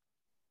away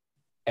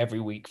every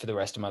week for the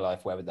rest of my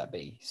life, where would that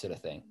be? Sort of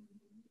thing.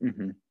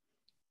 Hmm.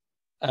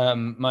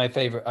 My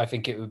favorite, I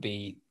think it would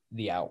be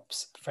the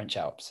Alps, French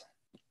Alps.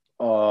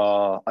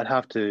 I'd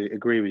have to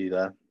agree with you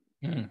there.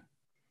 Mm.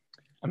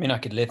 I mean, I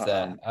could live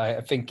there. Um, I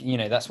think,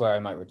 that's where I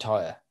might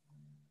retire.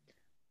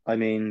 I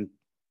mean,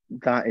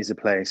 that is a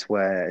place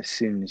where as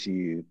soon as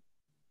you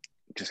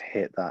just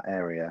hit that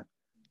area,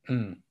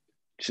 Mm.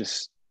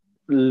 just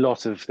a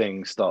lot of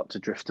things start to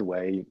drift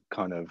away,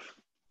 kind of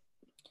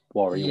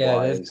worry Yeah,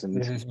 wise. And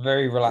there's this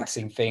very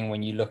relaxing thing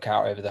when you look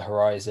out over the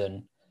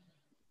horizon.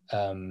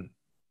 Um,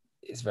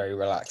 it's very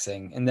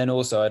relaxing. And then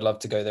also, I'd love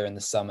to go there in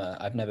the summer.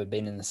 I've never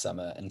been in the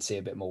summer and see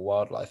a bit more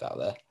wildlife out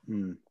there.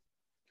 mm,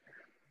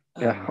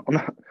 yeah,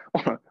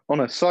 Um, on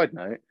a side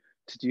note,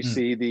 did you mm.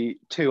 see the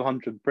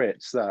 200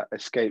 Brits that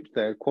escaped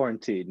their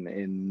quarantine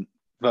in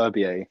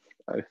Verbier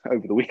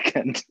over the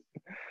weekend?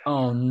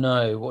 Oh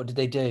no, what did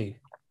they do?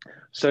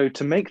 So,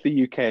 to make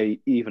the UK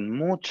even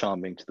more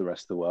charming to the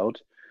rest of the world,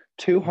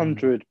 Mm.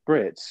 200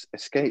 Brits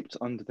escaped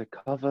under the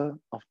cover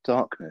of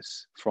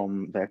darkness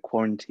from their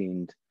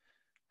quarantined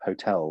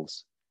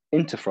hotels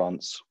into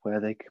France, where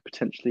they could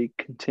potentially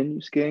continue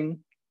skiing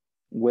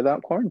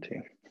without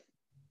quarantine.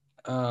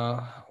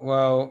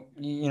 Well,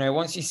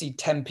 once you see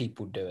 10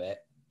 people do it,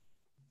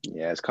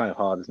 Yeah, it's kind of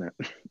hard, isn't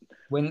it?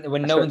 when I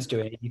no suppose, one's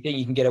doing it, you think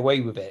you can get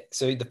away with it.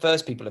 So the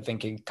first people are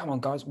thinking, come on,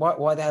 guys,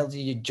 why the hell did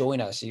you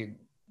join us? You're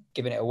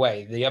giving it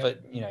away. The other,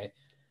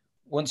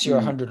 once you're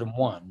mm,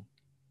 101,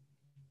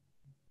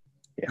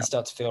 you yeah,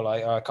 start to feel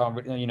like, oh, I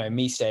can't,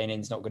 me staying in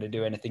is not going to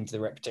do anything to the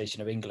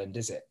reputation of England,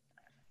 is it?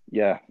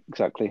 yeah,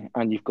 exactly.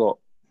 And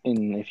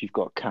if you've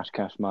got cash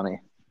money,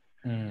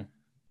 Mm.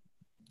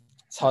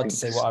 It's I hard to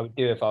think say what I would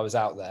do if I was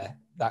out there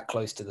that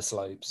close to the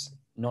slopes,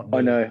 not I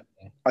doing know.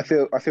 anything. I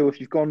feel if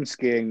you've gone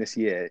skiing this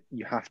year,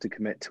 you have to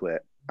commit to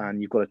it,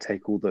 and you've got to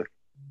take all the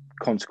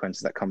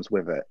consequences that comes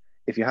with it.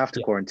 If you have to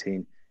Yeah.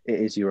 quarantine, it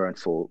is your own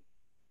fault.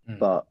 Mm.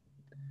 But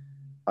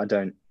I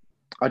don't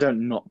I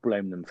don't not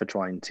blame them for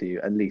trying to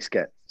at least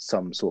get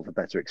some sort of a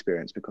better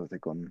experience because they've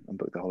gone and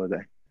booked the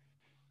holiday.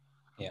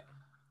 Yeah.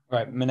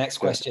 Right. My next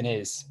So question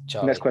is, next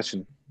Charlie,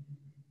 question.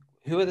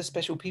 who are the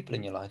special people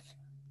in your life?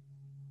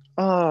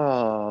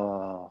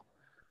 Oh,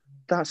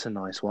 that's a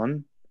nice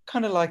one.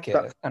 Kind of like it.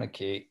 That It's kind of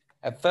cute.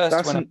 At first,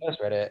 that's when I an first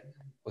read it,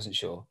 wasn't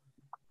sure.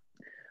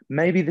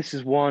 maybe this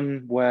is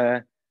one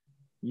where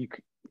you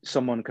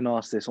someone can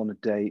ask this on a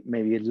date,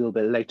 maybe a little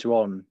bit later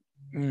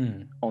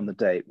Mm. on the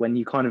date when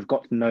you kind of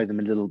got to know them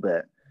a little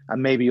bit,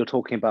 and maybe you're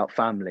talking about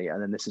family,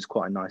 and then this is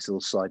quite a nice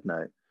little side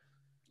note.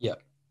 Yeah.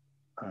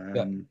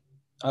 Yeah. Um,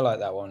 I like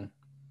that one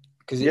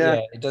because yeah,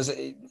 it does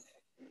it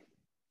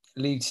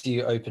leaves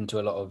you open to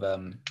a lot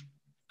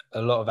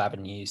of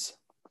avenues.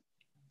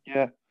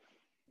 yeah.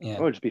 Yeah.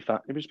 Or it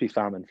would just be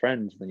fam and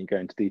friends. And then you go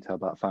into detail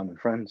about fam and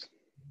friends.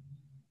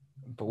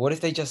 But what if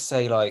they just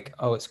say like,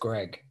 "Oh, it's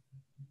Greg.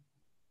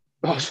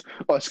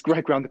 It's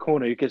Greg round the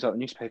corner who gives out the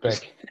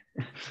newspapers.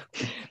 Greg,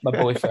 my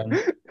boyfriend."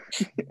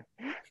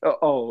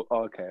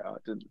 Okay. I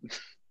didn't.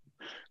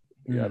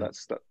 Yeah, Mm.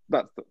 that's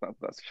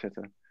a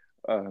shitter.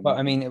 But I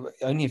Um, mean,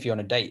 only if you're on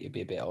a date, it'd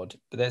be a bit odd.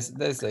 But there's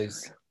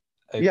those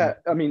yeah,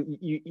 open. I mean,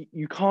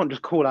 you can't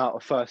just call out a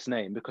first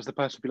name because the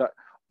person will be like,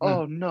 Mm.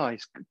 "Oh,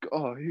 nice.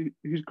 Oh,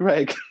 who's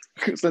Greg?"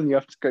 Because then you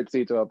have to go to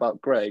detail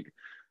about Greg. You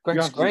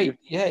Greg's have to, great.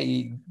 Yeah,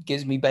 he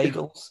gives me if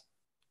bagels.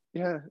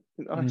 yeah,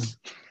 Mm. nice.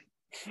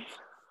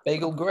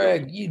 Bagel Oh God,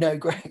 Greg,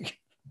 Greg.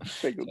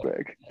 Bagel Sorry,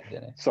 Greg. I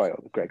don't know. Sorry,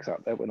 all the Gregs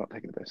out there. We're not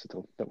taking the piss at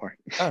all. Don't worry.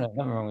 Oh no,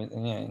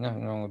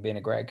 nothing wrong with being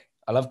a Greg.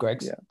 I love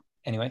Gregs. Yeah.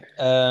 Anyway,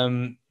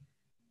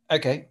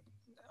 okay.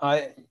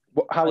 I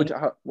How would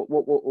and you,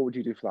 what would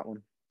you do for that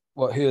one?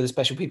 who are the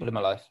special people in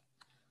my life?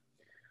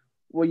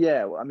 Well,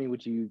 yeah. I mean, I'd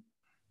would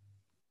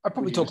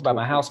probably you talk just about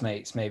my talk?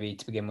 housemates maybe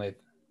to begin with.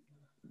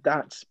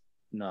 That's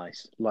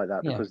nice, like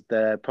that, Yeah, because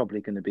they're probably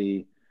going to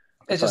be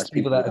the they're just first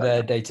people people that are that.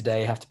 there day to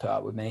day have to put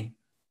up with me.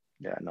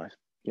 Yeah, nice.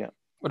 Yeah.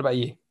 What about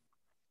you?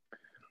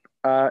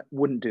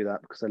 Wouldn't do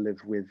that because I live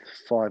with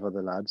 5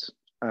 other lads.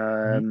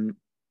 And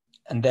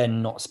they're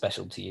not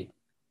special to you.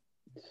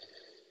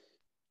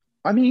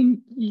 I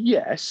mean,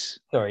 yes.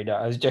 Sorry, no,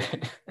 I was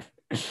joking.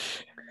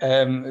 Yes.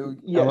 I'm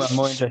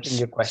more interested in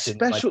your question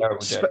than my terrible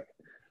joke.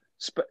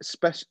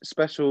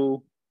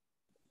 Special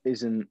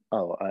isn't.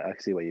 Oh, I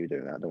see why you were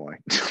doing that. Don't worry.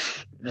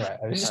 Right,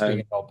 I was just being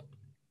a knob.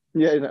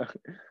 Yeah, no.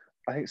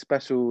 I think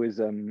special is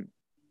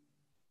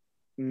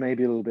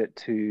maybe a little bit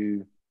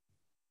too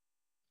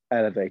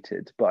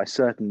elevated, but I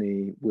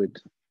certainly would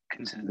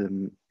consider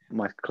them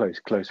my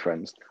close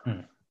friends.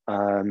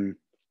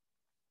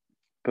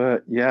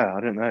 But yeah,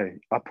 I don't know.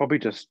 I'll probably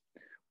just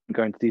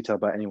go into detail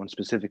about anyone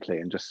specifically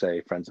and just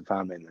say friends and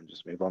family and then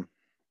just move on.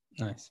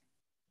 Nice.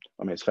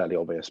 I mean, it's fairly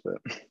obvious,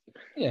 but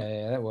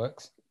yeah, that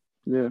works.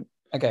 Yeah.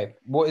 Okay,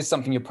 what is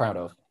something you're proud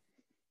of?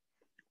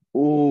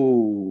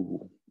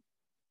 Oh,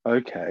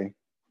 okay.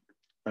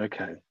 I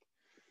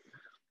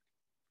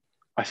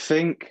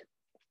think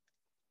I'd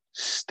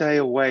stay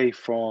away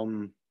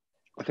from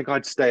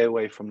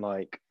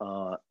like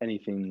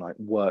anything like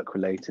work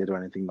related or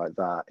anything like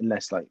that,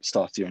 unless like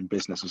start your own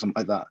business or something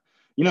like that.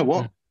 You know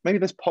what? Maybe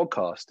this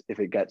podcast, if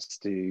it gets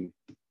to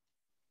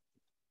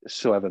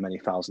so ever many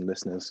thousand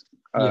listeners.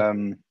 Yeah.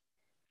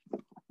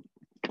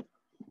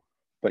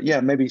 But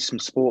yeah, maybe some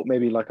sport,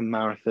 maybe like a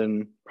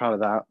marathon. Proud of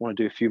that. Want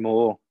to do a few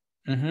more.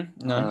 Nice.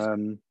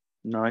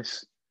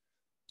 Nice.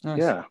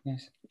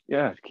 Nice.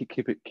 Yeah.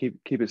 Keep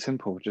it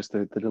simple. Just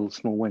the little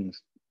small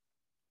wins.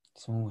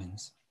 Small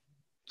wins.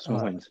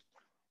 Small wins.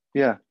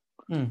 Yeah.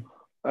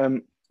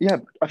 Yeah.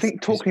 I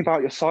think talking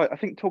about your side. I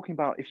think talking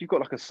about if you've got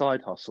like a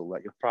side hustle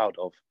that you're proud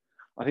of,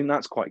 I think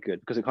that's quite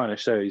good because it kind of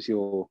shows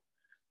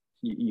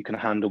you can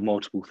handle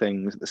multiple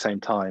things at the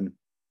same time.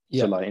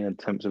 Yeah. So like in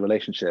terms of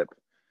relationship,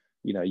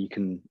 you know, you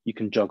can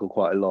juggle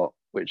quite a lot,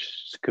 which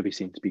could be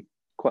seen to be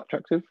quite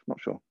attractive. Not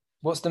sure.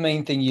 What's the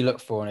main thing you look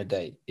for on a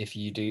date?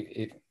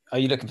 Are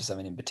you looking for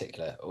something in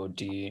particular, or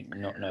do you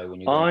not know when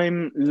you're?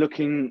 I'm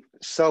looking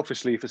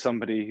selfishly for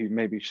somebody who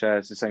maybe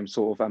shares the same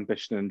sort of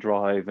ambition and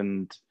drive,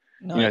 and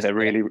nice. You know,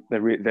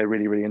 they're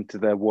really into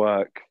their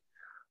work,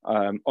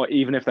 or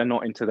even if they're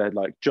not into their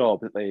like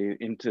job, that they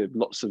into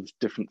lots of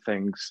different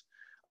things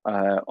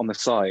on the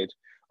side.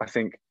 I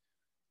think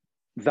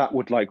that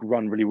would like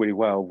run really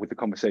well with the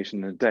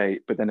conversation and a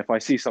date. But then if I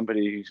see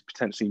somebody who's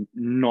potentially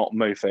not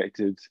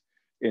motivated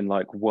in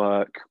like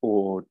work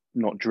or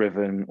not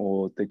driven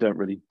or they don't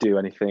really do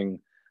anything,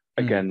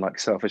 again, like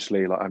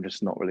selfishly, like I'm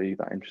just not really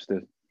that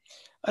interested.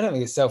 I don't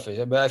think it's selfish,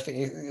 but I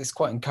think it's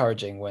quite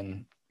encouraging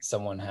when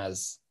someone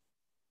has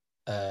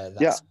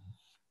that.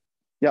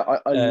 Yeah,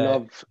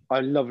 I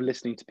love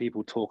listening to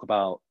people talk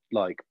about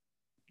like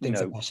things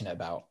they're passionate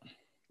about.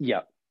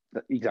 Yeah,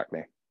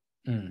 exactly.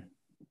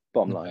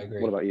 Bottom line.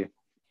 What about you?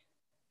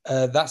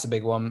 That's a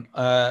big one.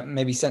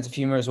 Maybe sense of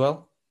humor as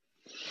well.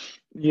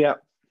 Yeah.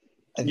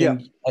 I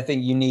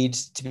think you need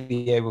to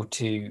be able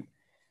to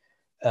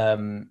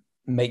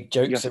make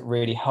jokes at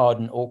really hard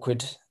and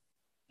awkward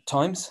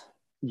times.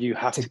 You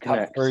have to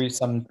cut through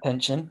some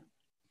tension.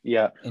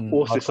 Yeah.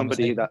 Also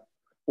somebody that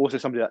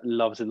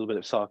loves a little bit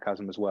of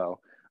sarcasm as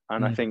well.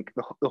 And I think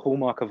the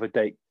hallmark of a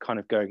date kind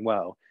of going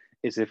well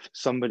is if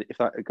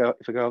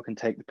a girl can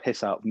take the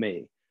piss out of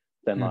me,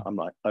 then like, I'm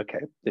like,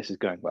 okay, this is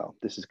going well.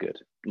 This is good.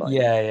 Like,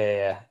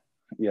 yeah.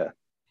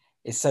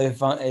 It's so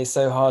fun. It's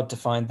so hard to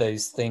find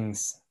those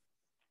things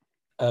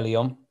early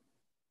on.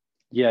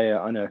 Yeah,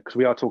 I know, because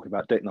we are talking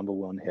about date number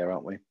 1 here,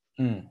 aren't we?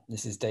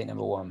 This is date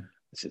number 1.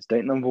 This is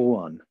date number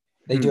 1.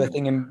 They do a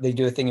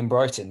thing in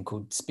Brighton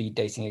called Speed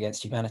Dating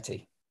Against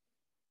Humanity.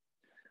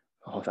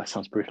 Oh, that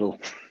sounds brutal.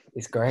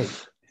 It's great.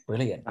 It's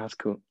brilliant. That's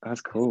cool.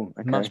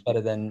 Okay. Much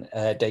better than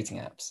dating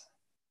apps.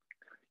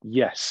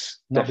 Yes,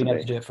 not been able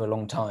to do it for a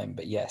long time,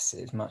 but yes,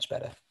 it's much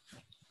better.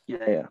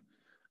 Yeah.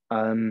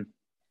 And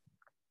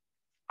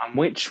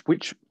which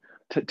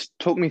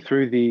talk me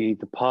through the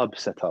pub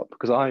setup,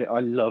 because I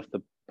love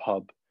the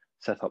pub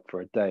setup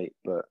for a date,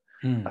 but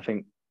I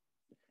think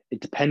it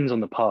depends on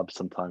the pub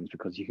sometimes,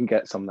 because you can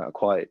get some that are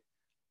quite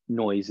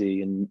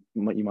noisy and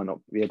you might not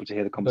be able to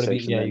hear the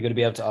conversation. You've got to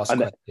be able to ask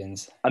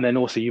questions. And then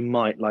also you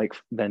might like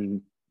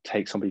then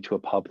take somebody to a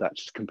pub that's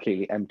just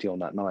completely empty on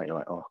that night. You're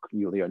like, oh,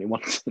 you're the only one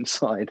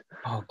inside.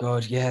 Oh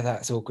God, yeah,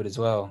 that's awkward as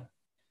well.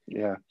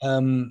 Yeah.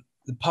 The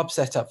pub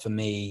setup for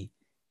me,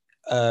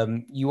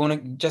 you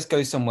want to just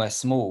go somewhere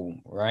small,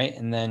 right?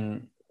 And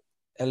then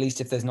at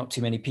least if there's not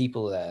too many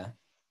people there,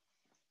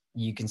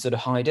 you can sort of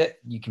hide it.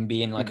 You can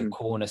be in like a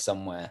corner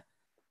somewhere.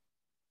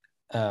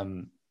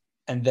 And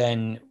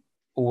then,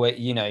 or,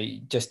 you know,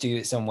 just do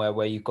it somewhere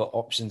where you've got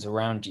options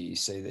around you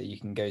so that you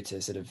can go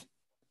to sort of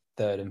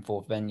 3rd and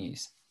 4th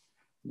venues.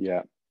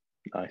 Yeah.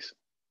 Nice.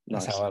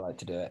 That's how I like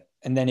to do it.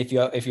 And then if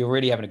you're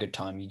really having a good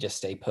time, you just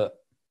stay put.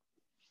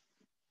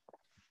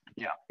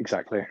 Yeah,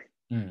 exactly.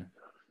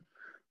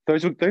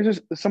 Those are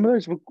some of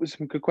those were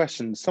some good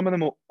questions. Some of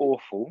them are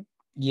awful.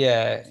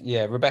 Yeah.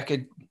 Rebecca,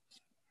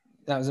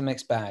 that was a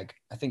mixed bag.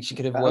 I think she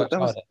could have worked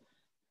harder.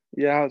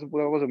 Yeah, that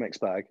was a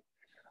mixed bag.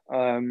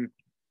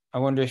 I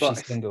wonder if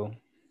she's single.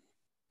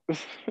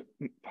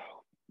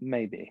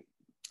 maybe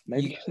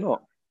You, she's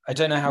not. I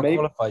don't know how Maybe,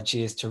 qualified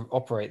she is to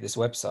operate this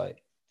website.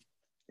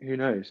 who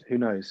knows? Who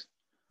knows?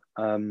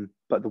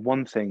 But the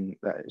one thing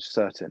that is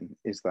certain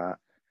is that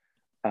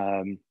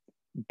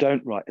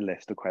don't write a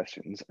list of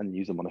questions and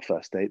use them on a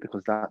first date,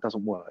 because that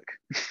doesn't work.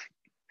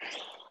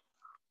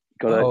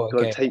 Oh,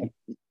 gotta okay.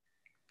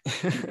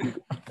 take.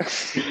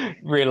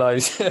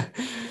 Realize.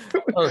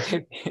 Oh,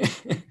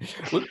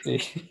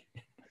 whoopsie.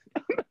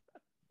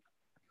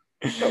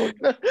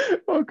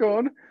 Oh, go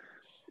on.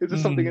 Is there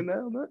something in Mm.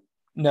 there on that?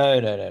 No.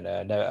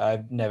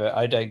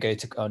 I don't go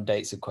on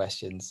dates with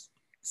questions.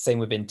 Same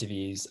with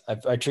interviews.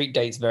 I treat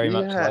dates very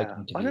much like Yeah, I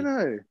don't interviews.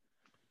 know.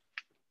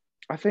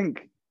 I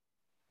think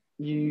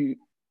you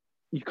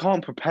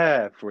can't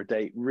prepare for a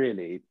date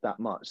really that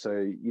much. So,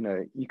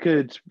 you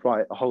could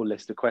write a whole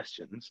list of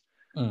questions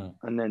Mm.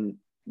 and then,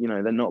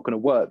 they're not going to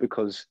work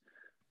because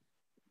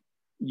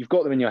you've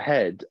got them in your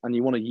head and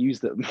you want to use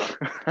them.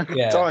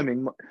 Yeah.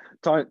 timing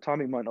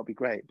might not be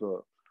great,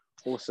 but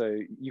also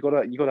you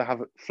gotta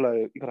have a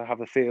flow. You gotta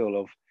have a feel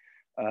of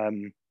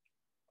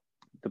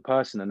the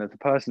person, and if the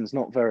person's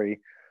not very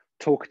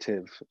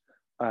talkative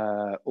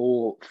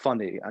or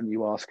funny, and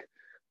you ask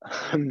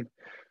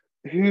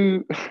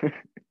who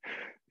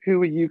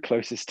who are you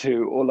closest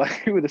to, or like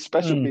who are the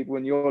special Mm. people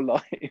in your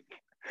life,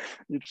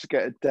 you just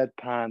get a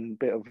deadpan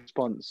bit of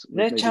response with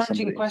They're maybe challenging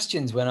somebody.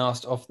 questions when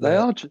asked off They the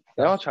are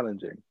cuff.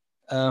 challenging.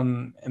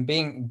 And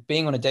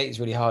being on a date is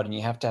really hard, and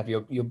you have to have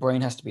your brain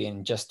has to be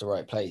in just the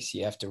right place.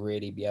 You have to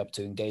really be able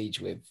to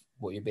engage with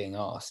what you're being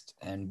asked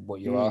and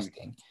what you're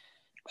asking.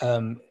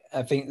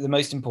 I think the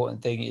most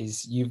important thing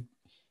is you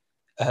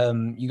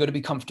got to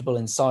be comfortable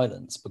in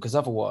silence, because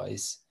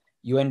otherwise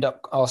you end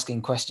up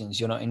asking questions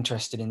you're not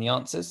interested in the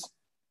answers,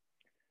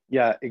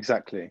 Yeah,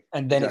 exactly.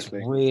 and then it's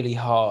really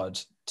hard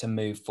to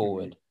move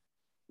forward.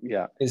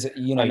 Yeah, Because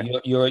and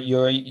you're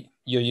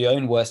your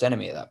own worst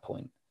enemy at that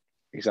point.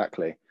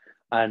 exactly.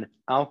 And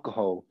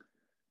alcohol,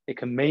 it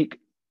can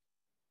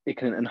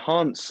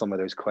enhance some of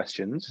those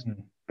questions,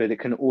 but it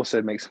can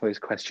also make some of those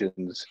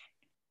questions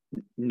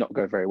not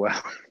go very well.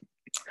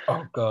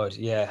 Oh God,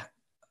 yeah.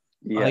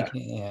 Yeah.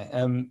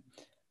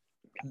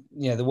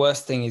 The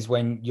worst thing is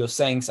when you're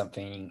saying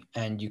something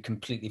and you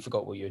completely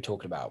forgot what you were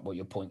talking about, what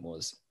your point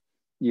was.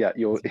 Yeah,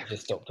 You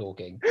just stop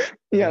talking.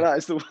 Yeah, Like, that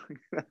is the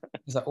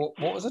it's like, what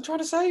was I trying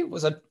to say?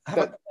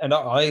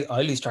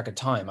 I lose track of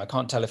time. I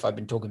can't tell if I've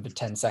been talking for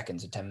 10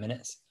 seconds or 10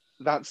 minutes.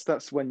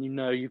 that's when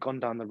you've gone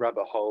down the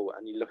rabbit hole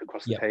and you look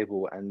across the Yep.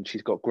 table and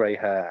she's got grey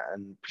hair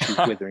and she's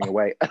withering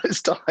away and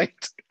it's died.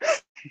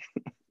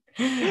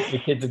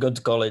 The kids have gone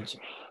to college.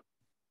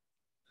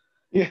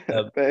 Yeah,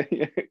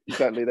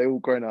 exactly. They all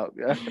grown up.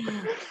 Yeah,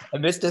 I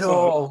missed it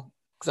all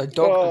because I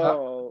talked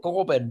about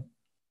Corbyn.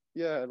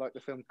 Yeah, like the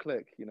film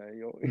Click.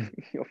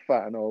 You're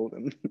fat and old,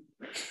 and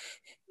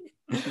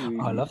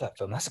I love that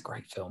film. That's a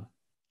great film.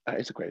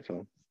 It's a great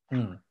film.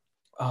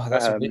 Oh,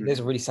 there's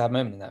a really sad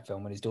moment in that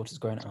film when his daughter's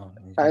grown up.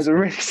 It's a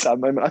really sad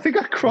moment. I think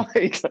I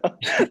cried.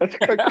 I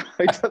think I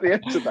cried at the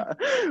end of that,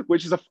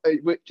 which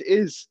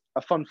is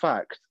a fun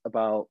fact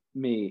about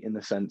me, in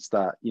the sense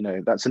that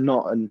that's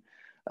not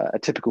a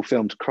typical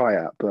film to cry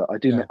at, but I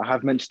do. Yeah. I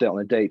have mentioned it on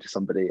a date to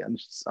somebody, and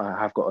I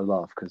have got a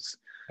laugh because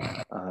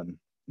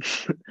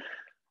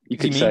you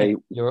could say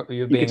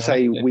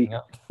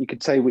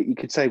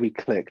we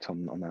clicked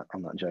on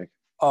that joke.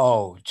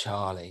 Oh,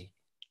 Charlie!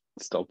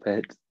 Stop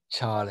it,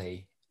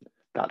 Charlie.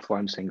 That's why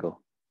I'm single.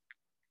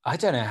 I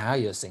don't know how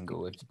you're single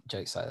with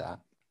jokes like that.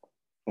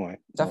 Right.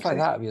 Stuff like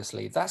that,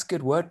 obviously. That's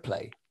good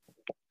wordplay.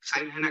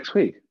 Same here next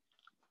week.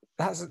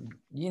 That's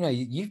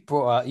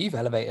you've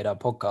elevated our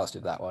podcast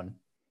with that one.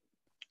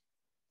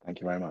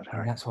 Thank you very much,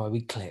 Harry. And that's why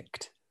we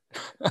clicked.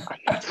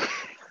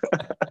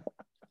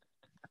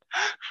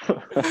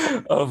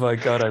 Oh my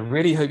God, I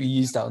really hope you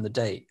used that on the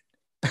date.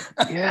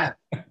 Yeah.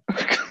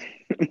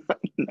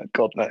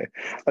 God, no.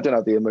 I don't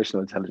have the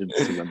emotional intelligence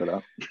to remember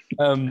that.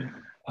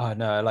 Oh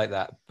no, I like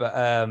that. But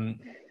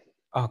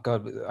oh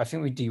God, I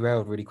think we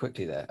derailed really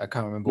quickly there. I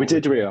can't remember. We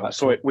did derail.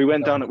 Sorry, we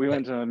went down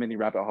a mini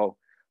rabbit hole.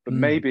 But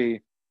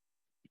maybe,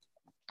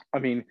 I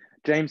mean,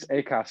 James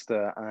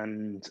Acaster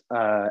and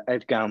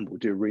Ed Gamble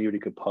do a really, really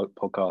good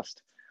podcast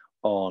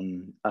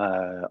on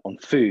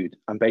food,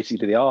 and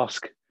basically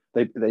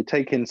they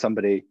take in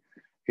somebody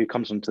who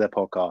comes onto their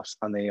podcast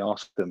and they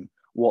ask them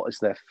what is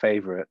their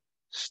favorite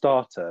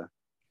starter,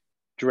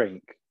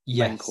 drink,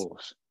 main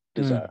course,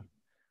 dessert.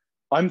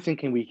 I'm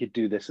thinking we could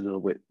do this a little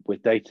bit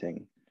with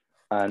dating,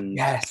 and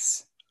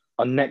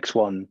our next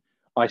one,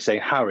 I say,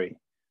 Harry,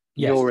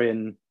 you're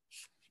in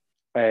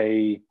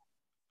a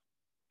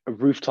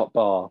rooftop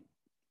bar.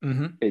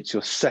 It's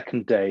your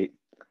second date,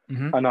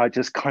 and I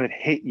just kind of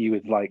hit you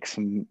with like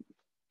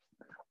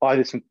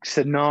either some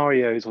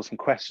scenarios or some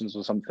questions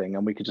or something,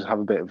 and we could just have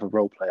a bit of a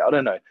role play. I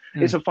don't know.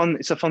 It's a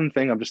fun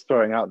thing. I'm just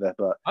throwing out there,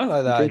 but I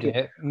like that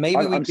idea.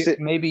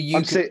 Maybe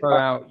you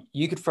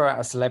could throw out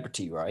a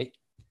celebrity, right?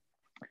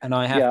 And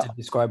I have to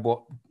describe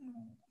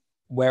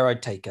where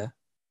I'd take her.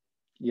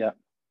 Yeah.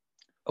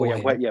 Where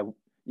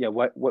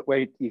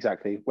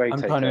exactly. Where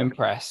I'm trying to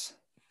impress.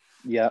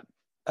 Yeah.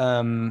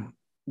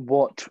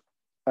 what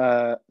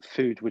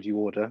food would you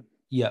order?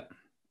 Yep.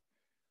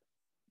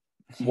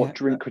 What Yeah.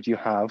 drink would you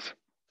have?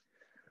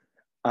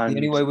 The And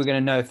only way we're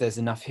going to know if there's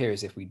enough here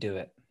is if we do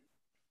it.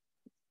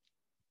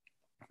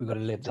 We've got to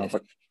live this.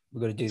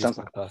 We've got to do this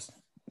podcast.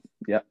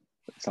 Yeah,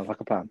 sounds like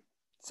a plan.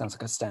 Sounds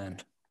like a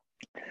stand.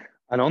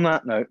 And on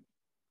that note,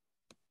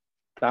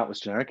 that was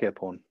Generic Ear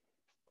Porn.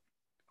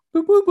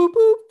 Boop, boop, boop,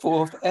 boop.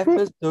 Fourth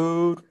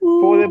episode.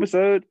 Fourth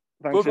episode.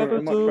 Thanks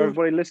very much for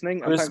everybody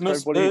listening. And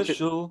Christmas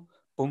special.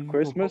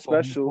 Christmas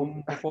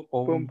special.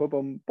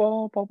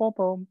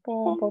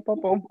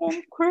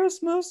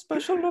 Christmas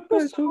special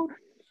episode.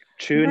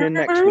 Tune in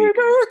next week.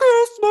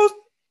 Christmas.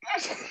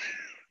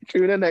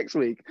 Tune in next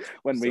week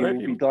when we will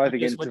be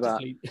diving into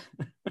that.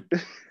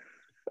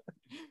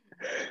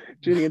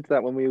 Tuning into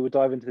that when we will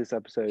dive into this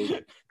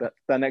episode,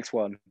 that next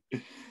one.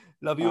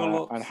 Love you a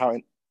lot. And how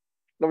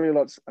love you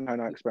lots and how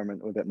I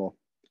experiment with a bit more.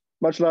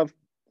 Much love.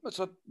 Much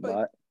love.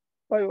 Bye.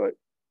 Bye. Bye.